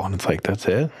goal. And it's like, that's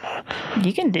it?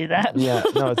 You can do that. Yeah.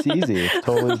 No, it's easy. It's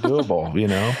totally doable,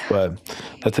 but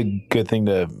that's a good thing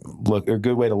to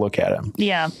good way to look at it.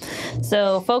 Yeah.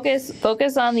 So focus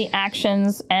on the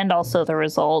actions and also the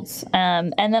results.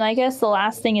 And then I guess the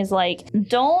last thing is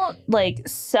don't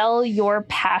sell your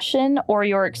passion or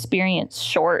your experience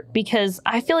short, because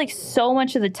I feel like so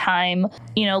much of the time,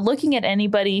 looking at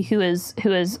anybody who is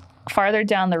farther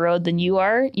down the road than you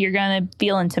are, you're going to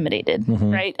feel intimidated,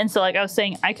 right? And so like I was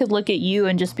saying, I could look at you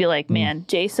and just be like, man,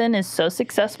 Jason is so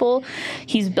successful.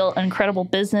 He's built an incredible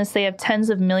business. They have tens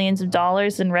of millions of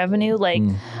dollars in revenue. Like,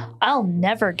 I'll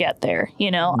never get there,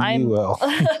 You will.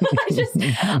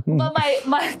 But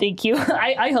my thank you.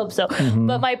 I hope so.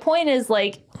 But my point is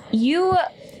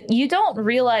you don't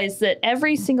realize that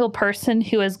every single person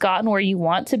who has gotten where you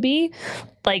want to be,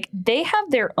 they have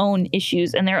their own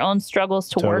issues and their own struggles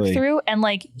to work through. And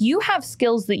you have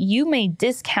skills that you may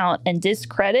discount and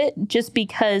discredit just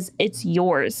because it's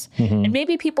yours. And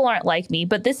maybe people aren't like me,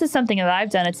 but this is something that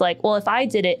I've done. It's like, well, if I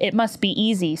did it, it must be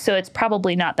easy. So it's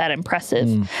probably not that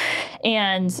impressive.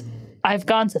 And I've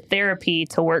gone to therapy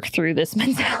to work through this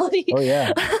mentality. Oh,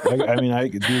 yeah. I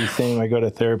do the same. I go to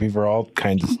therapy for all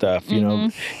kinds of stuff,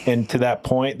 And to that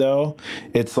point, though,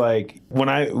 it's like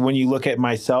when you look at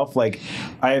myself, I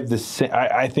have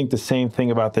I think the same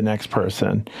thing about the next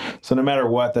person. So no matter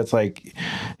what, that's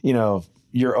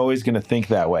you're always going to think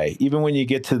that way. Even when you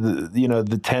get to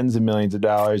the tens of millions of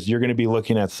dollars, you're going to be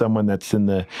looking at someone that's in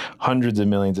the hundreds of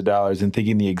millions of dollars and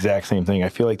thinking the exact same thing. I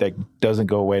feel like that doesn't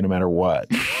go away no matter what.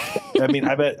 I mean,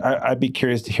 I bet I'd be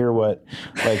curious to hear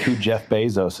who Jeff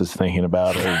Bezos is thinking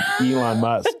about, or Elon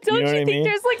Musk. Don't you know what I mean?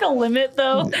 There's a limit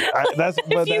though? That's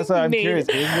why I'm curious.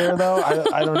 Is there though?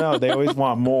 I don't know. They always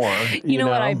want more. You know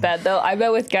what I bet though? I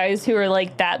bet with guys who are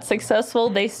that successful,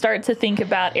 they start to think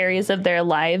about areas of their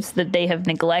lives that they have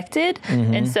neglected.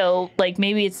 And so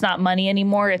maybe it's not money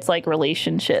anymore. It's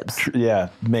relationships. Yeah.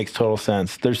 Makes total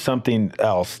sense. There's something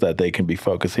else that they can be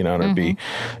focusing on or be.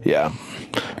 Yeah.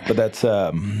 But that's,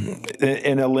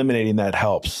 and eliminating that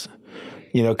helps.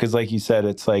 Because like you said,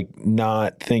 it's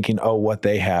not thinking, oh, what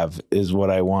they have is what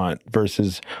I want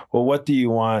versus, well, what do you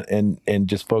want? And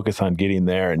just focus on getting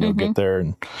there, and you'll get there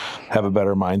and have a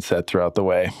better mindset throughout the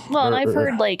way. Well, and I've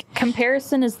heard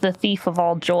comparison is the thief of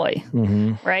all joy,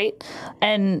 right?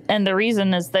 And the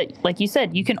reason is that, like you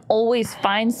said, you can always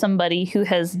find somebody who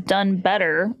has done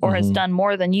better or has done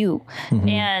more than you.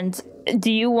 And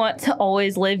do you want to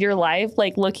always live your life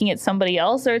looking at somebody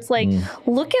else, or it's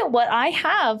look at what I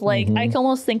have? I can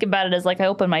almost think about it as I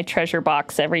open my treasure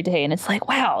box every day, and it's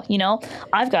wow,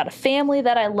 I've got a family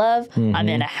that I love. I'm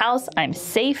in a house. I'm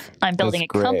safe. I'm building a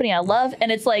company I love,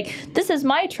 and it's this is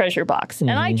my treasure box, and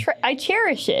I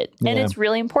cherish it, and it's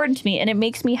really important to me, and it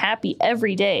makes me happy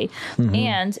every day,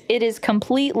 and it is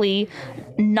completely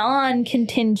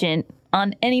non-contingent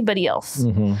on anybody else.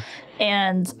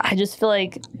 And I just feel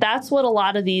that's what a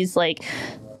lot of these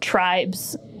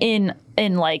tribes in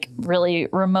really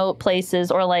remote places,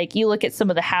 or you look at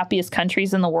some of the happiest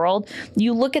countries in the world,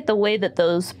 you look at the way that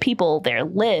those people there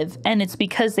live, and it's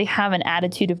because they have an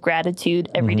attitude of gratitude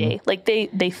every day.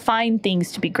 They find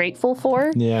things to be grateful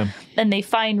for, and they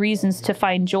find reasons to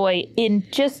find joy in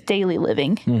just daily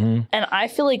living. And I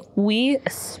feel we,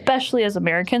 especially as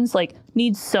Americans,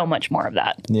 needs so much more of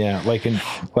that. Yeah, like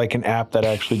an app that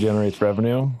actually generates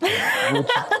revenue, which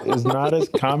is not as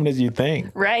common as you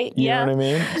think. Right. You know what I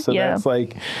mean? So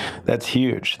that's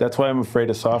huge. That's why I'm afraid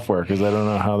of software, because I don't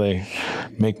know how they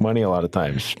make money a lot of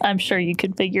times. I'm sure you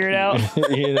could figure it out.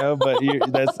 But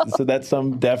that's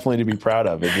something definitely to be proud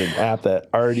of. Is an app that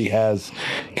already has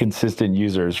consistent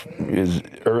users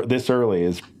this early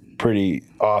is pretty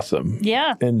awesome.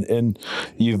 Yeah. And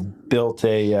you've built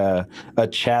a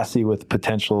chassis with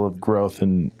potential of growth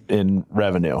in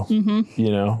revenue,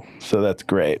 so that's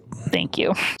great. Thank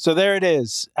you. So there it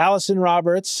is. Allison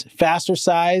Roberts,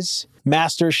 Fastercise,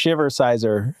 Master Shiver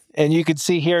Sizer. And you could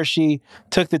see here, she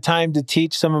took the time to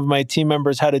teach some of my team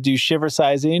members how to do shiver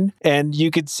sizing. And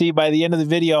you could see by the end of the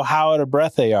video how out of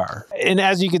breath they are. And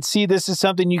as you could see, this is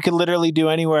something you can literally do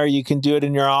anywhere. You can do it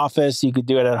in your office. You could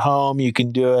do it at home. You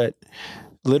can do it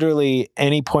literally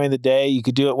any point of the day. You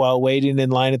could do it while waiting in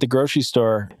line at the grocery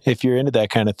store if you're into that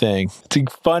kind of thing. It's a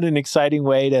fun and exciting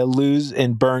way to lose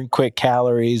and burn quick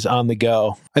calories on the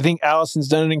go. I think Allison's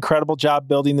done an incredible job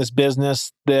building this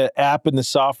business. The app and the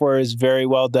software is very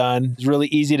well done. It's really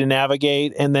easy to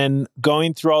navigate. And then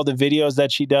going through all the videos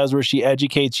that she does where she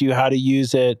educates you how to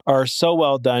use it are so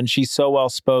well done. She's so well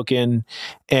spoken.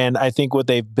 And I think what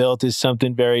they've built is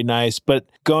something very nice. But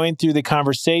going through the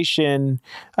conversation,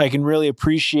 I can really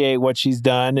appreciate what she's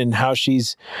done and how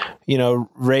she's,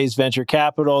 raised venture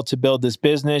capital to build this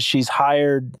business. She's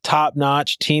hired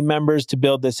top-notch team members to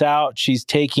build this out. She's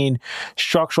taking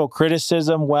structural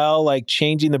criticism well, like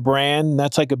changing the brand.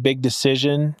 That's like a big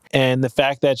decision. And the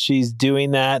fact that she's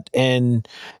doing that and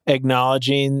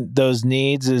acknowledging those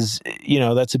needs is,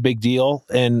 that's a big deal.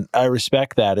 And I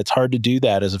respect that. It's hard to do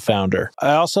that as a founder.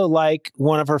 I also like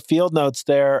one of her field notes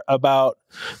there about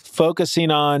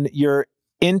focusing on your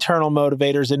internal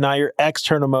motivators and not your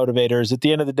external motivators. At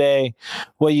the end of the day,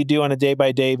 what you do on a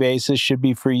day-by-day basis should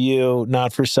be for you,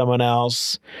 not for someone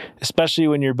else, especially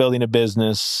when you're building a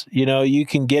business. You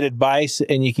can get advice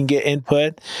and you can get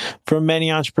input from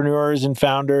many entrepreneurs and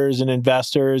founders and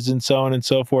investors and so on and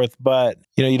so forth, but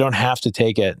you don't have to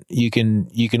take it. You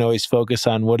can always focus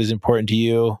on what is important to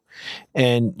you,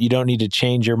 and you don't need to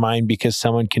change your mind because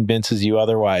someone convinces you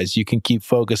otherwise. You can keep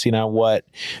focusing on what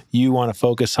you want to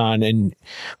focus on and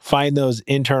find those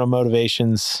internal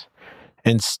motivations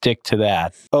and stick to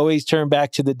that. Always turn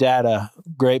back to the data.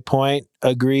 Great point.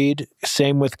 Agreed.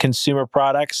 Same with consumer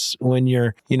products. When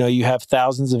you have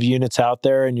thousands of units out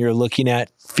there and you're looking at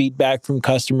feedback from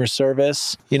customer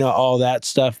service, all that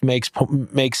stuff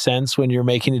makes sense when you're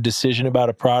making a decision about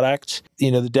a product.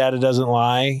 The data doesn't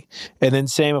lie. And then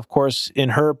same, of course, in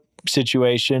her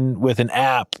situation with an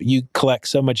app, you collect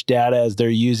so much data as they're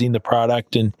using the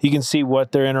product and you can see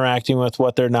what they're interacting with,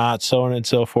 what they're not, so on and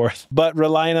so forth. But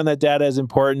relying on that data is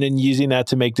important, and using that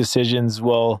to make decisions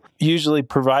will usually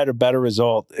provide a better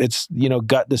result. It's,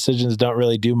 gut decisions don't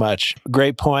really do much.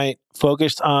 Great point.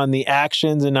 Focused on the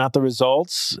actions and not the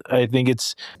results. I think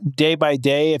it's day by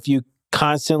day. If you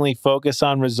constantly focus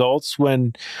on results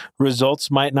when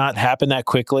results might not happen that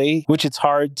quickly, which it's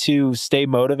hard to stay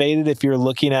motivated if you're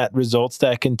looking at results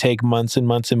that can take months and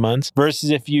months and months, versus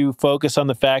if you focus on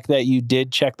the fact that you did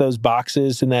check those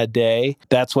boxes in that day,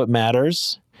 that's what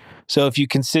matters. So if you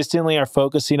consistently are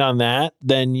focusing on that,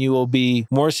 then you will be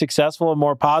more successful and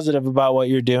more positive about what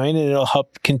you're doing, and it'll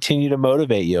help continue to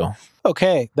motivate you.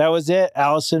 Okay, that was it.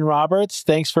 Allison Roberts,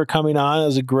 thanks for coming on. It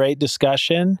was a great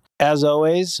discussion. As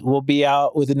always, we'll be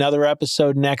out with another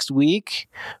episode next week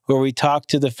where we talk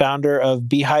to the founder of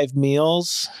Beehive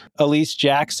Meals, Elise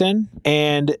Jackson.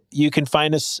 And you can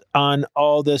find us on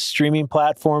all the streaming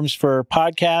platforms for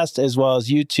podcasts, as well as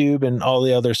YouTube and all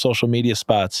the other social media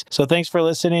spots. So thanks for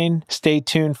listening. Stay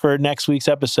tuned for next week's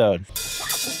episode.